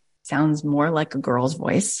voice sounds more like a girl's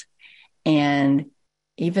voice. And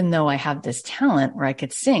even though I have this talent where I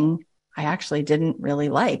could sing, I actually didn't really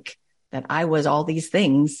like that I was all these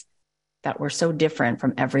things that were so different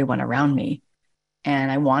from everyone around me.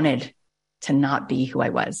 And I wanted to not be who I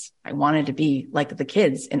was. I wanted to be like the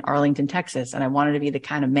kids in Arlington, Texas. And I wanted to be the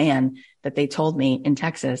kind of man that they told me in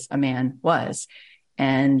Texas a man was.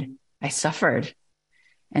 And I suffered.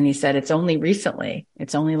 And he said, it's only recently,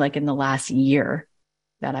 it's only like in the last year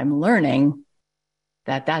that I'm learning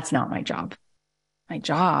that that's not my job. My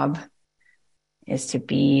job is to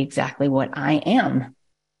be exactly what I am.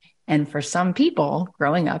 And for some people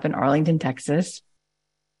growing up in Arlington, Texas,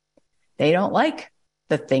 they don't like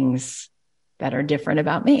the things that are different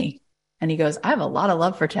about me. And he goes, I have a lot of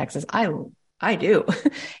love for Texas. I do.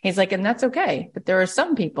 He's like, and that's okay. But there are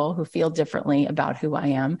some people who feel differently about who I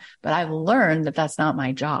am, but I've learned that that's not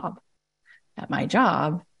my job, that my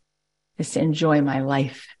job is to enjoy my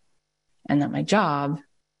life, and that my job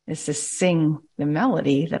is to sing the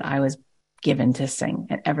melody that I was given to sing,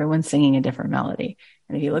 and everyone's singing a different melody.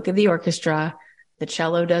 And if you look at the orchestra, the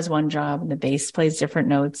cello does one job, and the bass plays different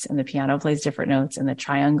notes, and the piano plays different notes, and the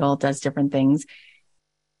triangle does different things.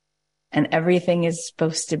 And everything is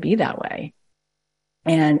supposed to be that way.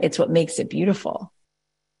 And it's what makes it beautiful.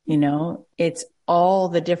 It's all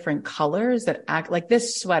the different colors that act like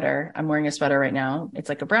this sweater. I'm wearing a sweater right now. It's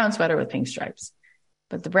like a brown sweater with pink stripes,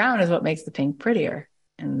 but the brown is what makes the pink prettier,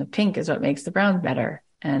 and the pink is what makes the brown better.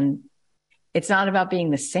 And it's not about being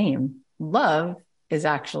the same. Love is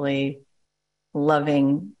actually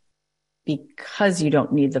loving because you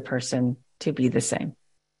don't need the person to be the same,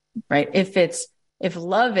 right? If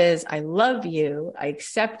love is, I love you, I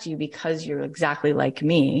accept you because you're exactly like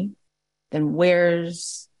me, then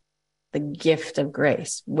where's the gift of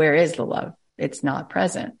grace? Where is the love? It's not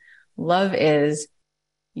present. Love is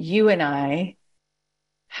you and I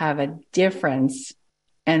have a difference,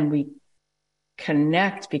 and we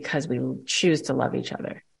connect because we choose to love each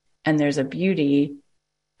other. And there's a beauty.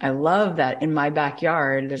 I love that in my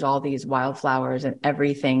backyard, there's all these wildflowers and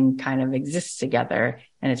everything kind of exists together,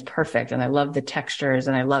 and it's perfect. And I love the textures,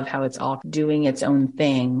 and I love how it's all doing its own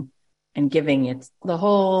thing and giving it the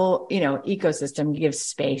whole, ecosystem gives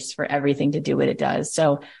space for everything to do what it does.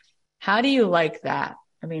 So how do you like that?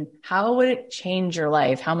 I mean, how would it change your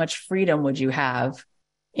life? How much freedom would you have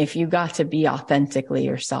if you got to be authentically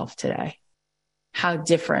yourself today? How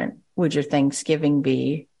different would your Thanksgiving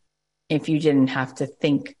be if you didn't have to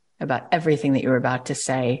think about everything that you were about to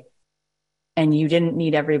say, and you didn't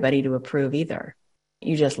need everybody to approve either?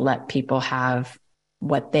 You just let people have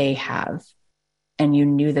what they have, and you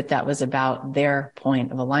knew that that was about their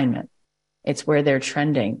point of alignment. It's where they're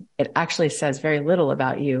trending. It actually says very little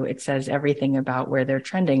about you. It says everything about where they're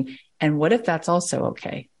trending. And what if that's also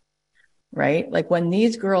okay? Right? Like when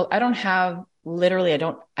these girls, I don't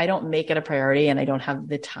make it a priority, and I don't have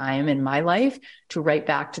the time in my life to write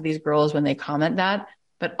back to these girls when they comment that.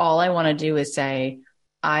 But all I want to do is say,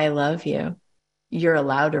 I love you. You're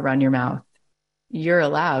allowed to run your mouth. You're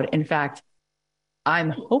allowed. In fact,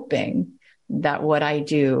 I'm hoping that what I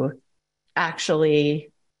do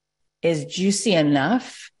actually is juicy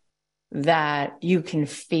enough that you can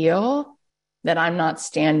feel that I'm not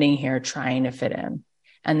standing here trying to fit in,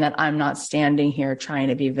 and that I'm not standing here trying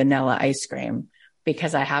to be vanilla ice cream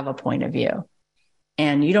because I have a point of view.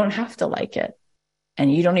 And you don't have to like it,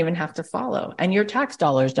 and you don't even have to follow. And your tax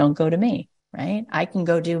dollars don't go to me, right? I can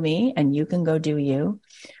go do me, and you can go do you.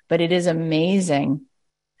 But it is amazing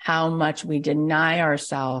how much we deny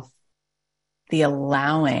ourselves the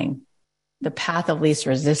allowing, the path of least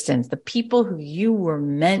resistance, the people who you were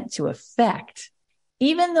meant to affect,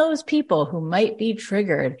 even those people who might be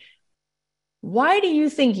triggered. Why do you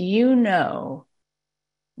think you know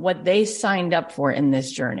what they signed up for in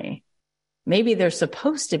this journey? Maybe they're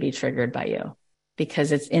supposed to be triggered by you,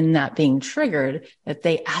 because it's in that being triggered that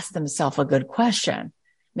they ask themselves a good question.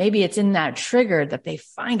 Maybe it's in that trigger that they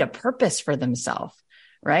find a purpose for themselves,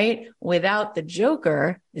 right? Without the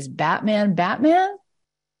Joker, is Batman Batman?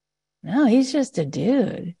 No, he's just a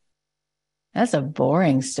dude. That's a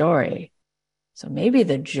boring story. So maybe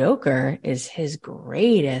the Joker is his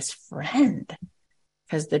greatest friend,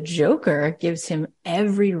 because the Joker gives him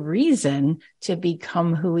every reason to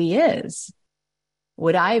become who he is.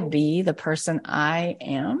 Would I be the person I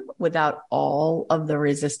am without all of the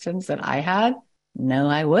resistance that I had? No,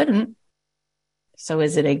 I wouldn't. So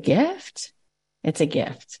is it a gift? It's a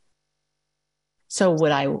gift. So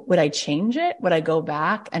would I change it? Would I go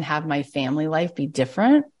back and have my family life be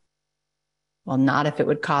different? Well, not if it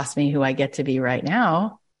would cost me who I get to be right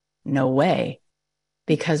now. No way.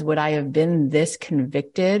 Because would I have been this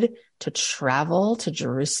convicted to travel to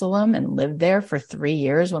Jerusalem and live there for 3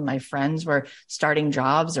 years when my friends were starting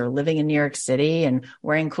jobs or living in New York City and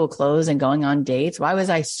wearing cool clothes and going on dates? Why was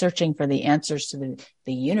I searching for the answers to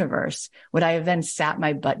the universe? Would I have then sat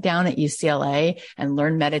my butt down at UCLA and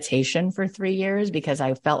learned meditation for 3 years because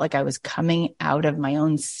I felt like I was coming out of my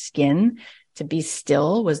own skin? To be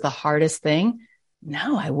still was the hardest thing?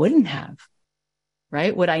 No, I wouldn't have.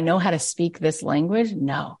 Right? Would I know how to speak this language?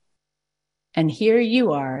 No. And here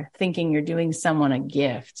you are thinking you're doing someone a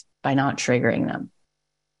gift by not triggering them.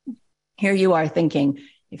 Here you are thinking,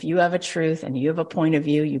 if you have a truth and you have a point of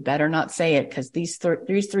view, you better not say it because these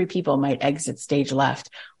three people might exit stage left.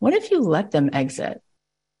 What if you let them exit?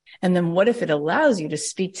 And then what if it allows you to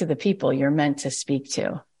speak to the people you're meant to speak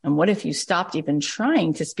to? And what if you stopped even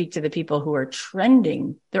trying to speak to the people who are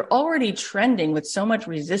trending? They're already trending with so much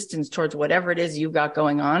resistance towards whatever it is you've got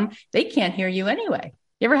going on. They can't hear you anyway.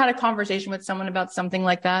 You ever had a conversation with someone about something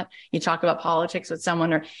like that? You talk about politics with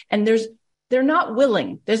someone and they're not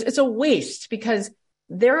willing. It's a waste because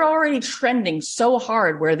they're already trending so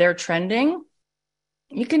hard where they're trending.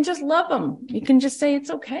 You can just love them. You can just say, it's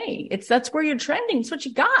okay. That's where you're trending. It's what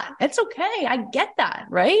you got. It's okay. I get that.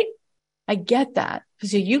 Right? I get that.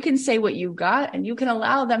 So you can say what you got and you can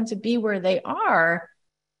allow them to be where they are.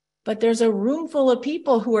 But there's a room full of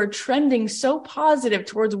people who are trending so positive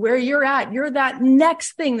towards where you're at. You're that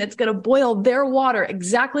next thing that's going to boil their water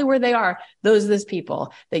exactly where they are. Those are those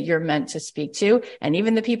people that you're meant to speak to. And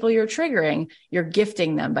even the people you're triggering, you're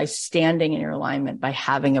gifting them by standing in your alignment, by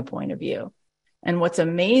having a point of view. And what's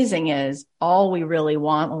amazing is all we really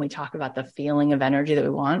want when we talk about the feeling of energy that we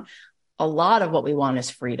want, a lot of what we want is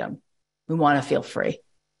freedom. We want to feel free.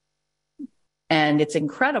 And it's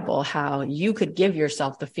incredible how you could give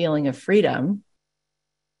yourself the feeling of freedom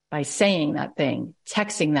by saying that thing,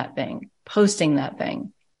 texting that thing, posting that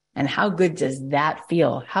thing. And how good does that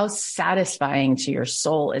feel? How satisfying to your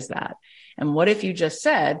soul is that? And what if you just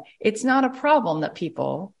said, it's not a problem that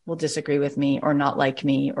people will disagree with me or not like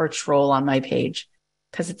me or troll on my page?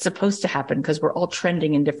 Because it's supposed to happen because we're all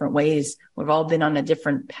trending in different ways. We've all been on a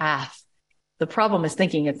different path. The problem is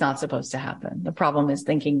thinking it's not supposed to happen. The problem is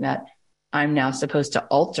thinking that I'm now supposed to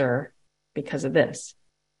alter because of this,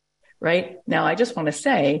 right? Now, I just want to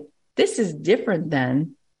say this is different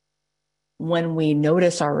than when we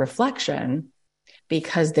notice our reflection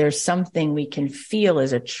because there's something we can feel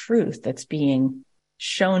as a truth that's being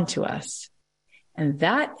shown to us. And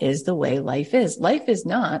that is the way life is. Life is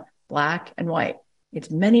not black and white. It's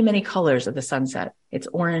many, many colors of the sunset. It's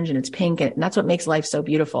orange and it's pink. And that's what makes life so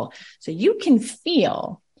beautiful. So you can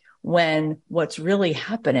feel when what's really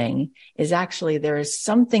happening is actually there is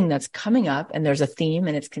something that's coming up and there's a theme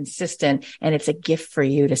and it's consistent and it's a gift for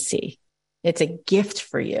you to see. It's a gift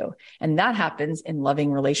for you. And that happens in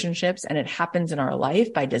loving relationships and it happens in our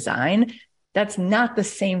life by design. That's not the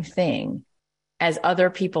same thing as other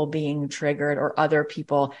people being triggered or other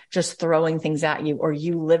people just throwing things at you or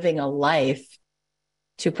you living a life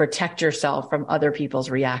to protect yourself from other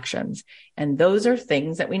people's reactions. And those are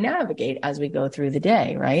things that we navigate as we go through the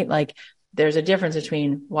day, right? Like there's a difference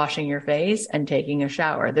between washing your face and taking a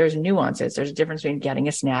shower. There's nuances. There's a difference between getting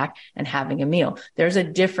a snack and having a meal. There's a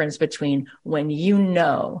difference between when you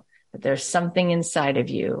know that there's something inside of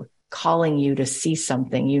you calling you to see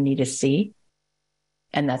something you need to see.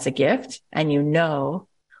 And that's a gift. And you know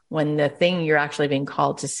when the thing you're actually being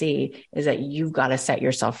called to see is that you've got to set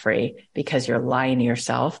yourself free because you're lying to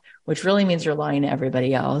yourself, which really means you're lying to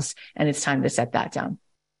everybody else. And it's time to set that down.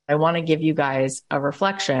 I want to give you guys a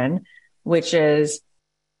reflection, which is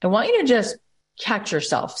I want you to just catch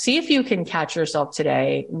yourself. See if you can catch yourself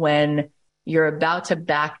today when you're about to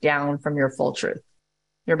back down from your full truth.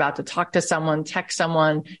 You're about to talk to someone, text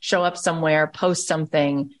someone, show up somewhere, post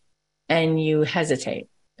something, and you hesitate.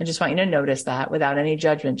 I just want you to notice that without any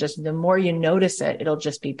judgment. Just the more you notice it, it'll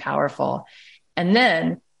just be powerful. And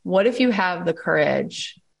then what if you have the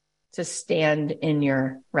courage to stand in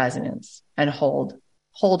your resonance and hold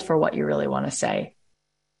for what you really want to say?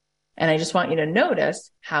 And I just want you to notice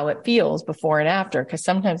how it feels before and after, because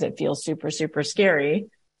sometimes it feels super, super scary.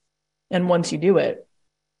 And once you do it,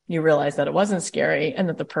 you realize that it wasn't scary and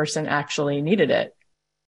that the person actually needed it.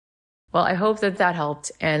 Well, I hope that that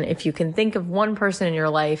helped. And if you can think of one person in your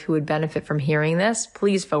life who would benefit from hearing this,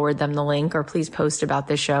 please forward them the link or please post about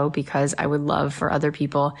this show, because I would love for other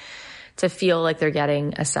people to feel like they're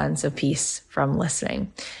getting a sense of peace from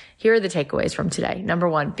listening. Here are the takeaways from today. Number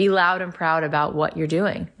 1, be loud and proud about what you're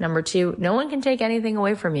doing. Number 2, no one can take anything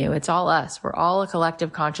away from you. It's all us. We're all a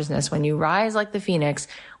collective consciousness. When you rise like the phoenix,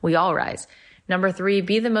 we all rise. Number 3,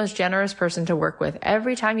 be the most generous person to work with.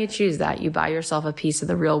 Every time you choose that, you buy yourself a piece of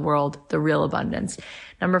the real world, the real abundance.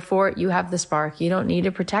 Number 4, you have the spark. You don't need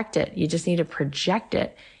to protect it. You just need to project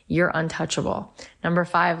it. You're untouchable. Number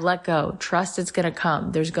 5, let go. Trust it's going to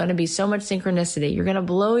come. There's going to be so much synchronicity. You're going to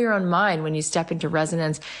blow your own mind when you step into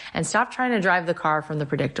resonance and stop trying to drive the car from the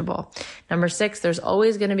predictable. Number 6, there's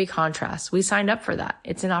always going to be contrast. We signed up for that.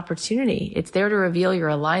 It's an opportunity. It's there to reveal your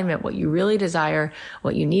alignment, what you really desire,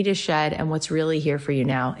 what you need to shed, and what's really here for you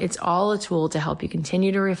now. It's all a tool to help you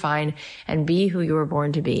continue to refine and be who you were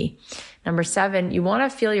born to be. Number 7, you want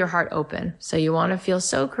to feel your heart open. So you want to feel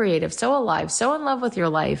so creative, so alive, so in love with your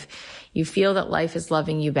life. You feel that life is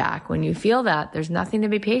loving you back. When you feel that, there's nothing to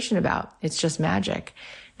be patient about. It's just magic.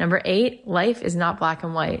 Number 8, life is not black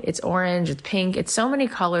and white. It's orange, it's pink, it's so many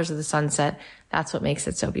colors of the sunset. That's what makes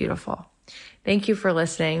it so beautiful. Thank you for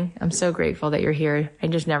listening. I'm so grateful that you're here. I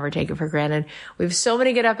just never take it for granted. We have so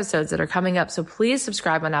many good episodes that are coming up. So please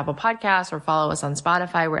subscribe on Apple Podcasts or follow us on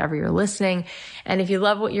Spotify, wherever you're listening. And if you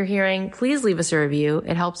love what you're hearing, please leave us a review.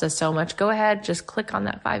 It helps us so much. Go ahead, just click on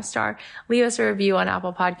that 5-star. Leave us a review on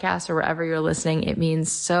Apple Podcasts or wherever you're listening. It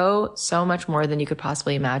means so much more than you could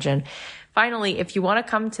possibly imagine. Finally, if you want to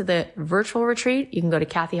come to the virtual retreat, you can go to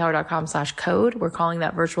kathyheller.com/code. We're calling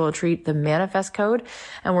that virtual retreat the Manifest Code.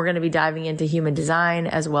 And we're going to be diving into human design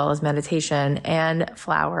as well as meditation and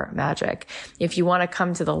flower magic. If you want to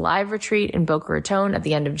come to the live retreat in Boca Raton at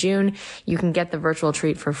the end of June, you can get the virtual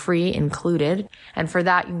retreat for free included. And for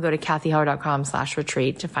that, you can go to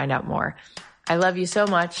kathyheller.com/retreat to find out more. I love you so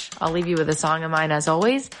much. I'll leave you with a song of mine as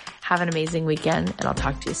always. Have an amazing weekend and I'll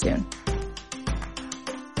talk to you soon.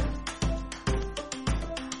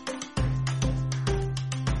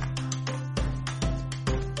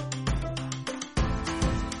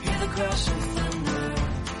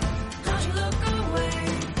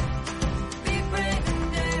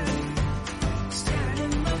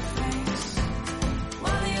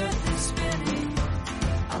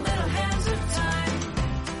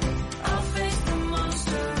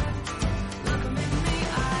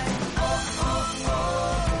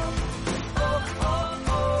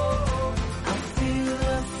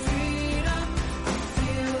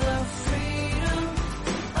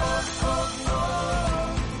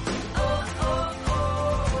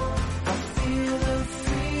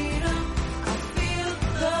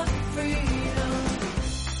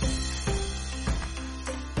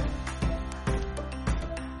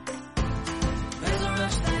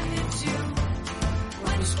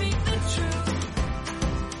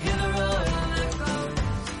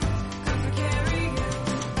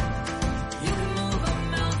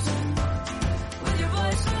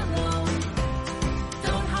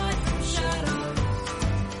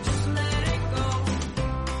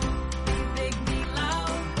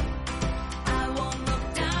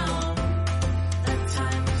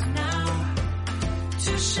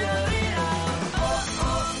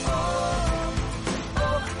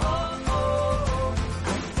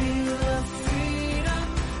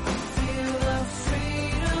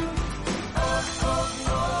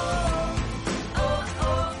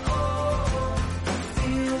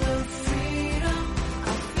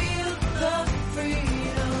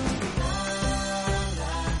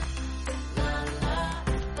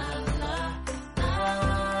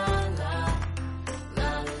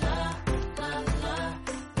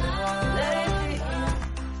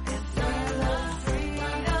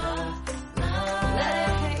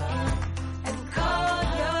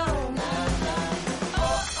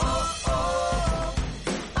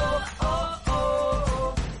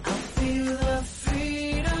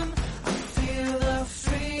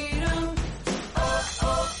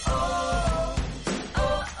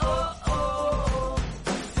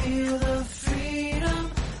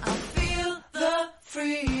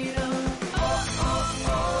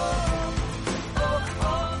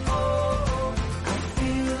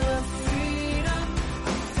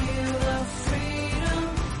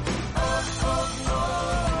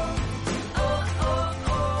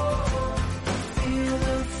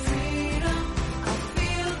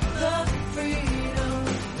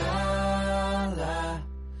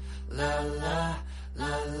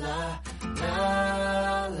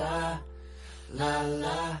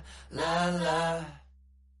 La la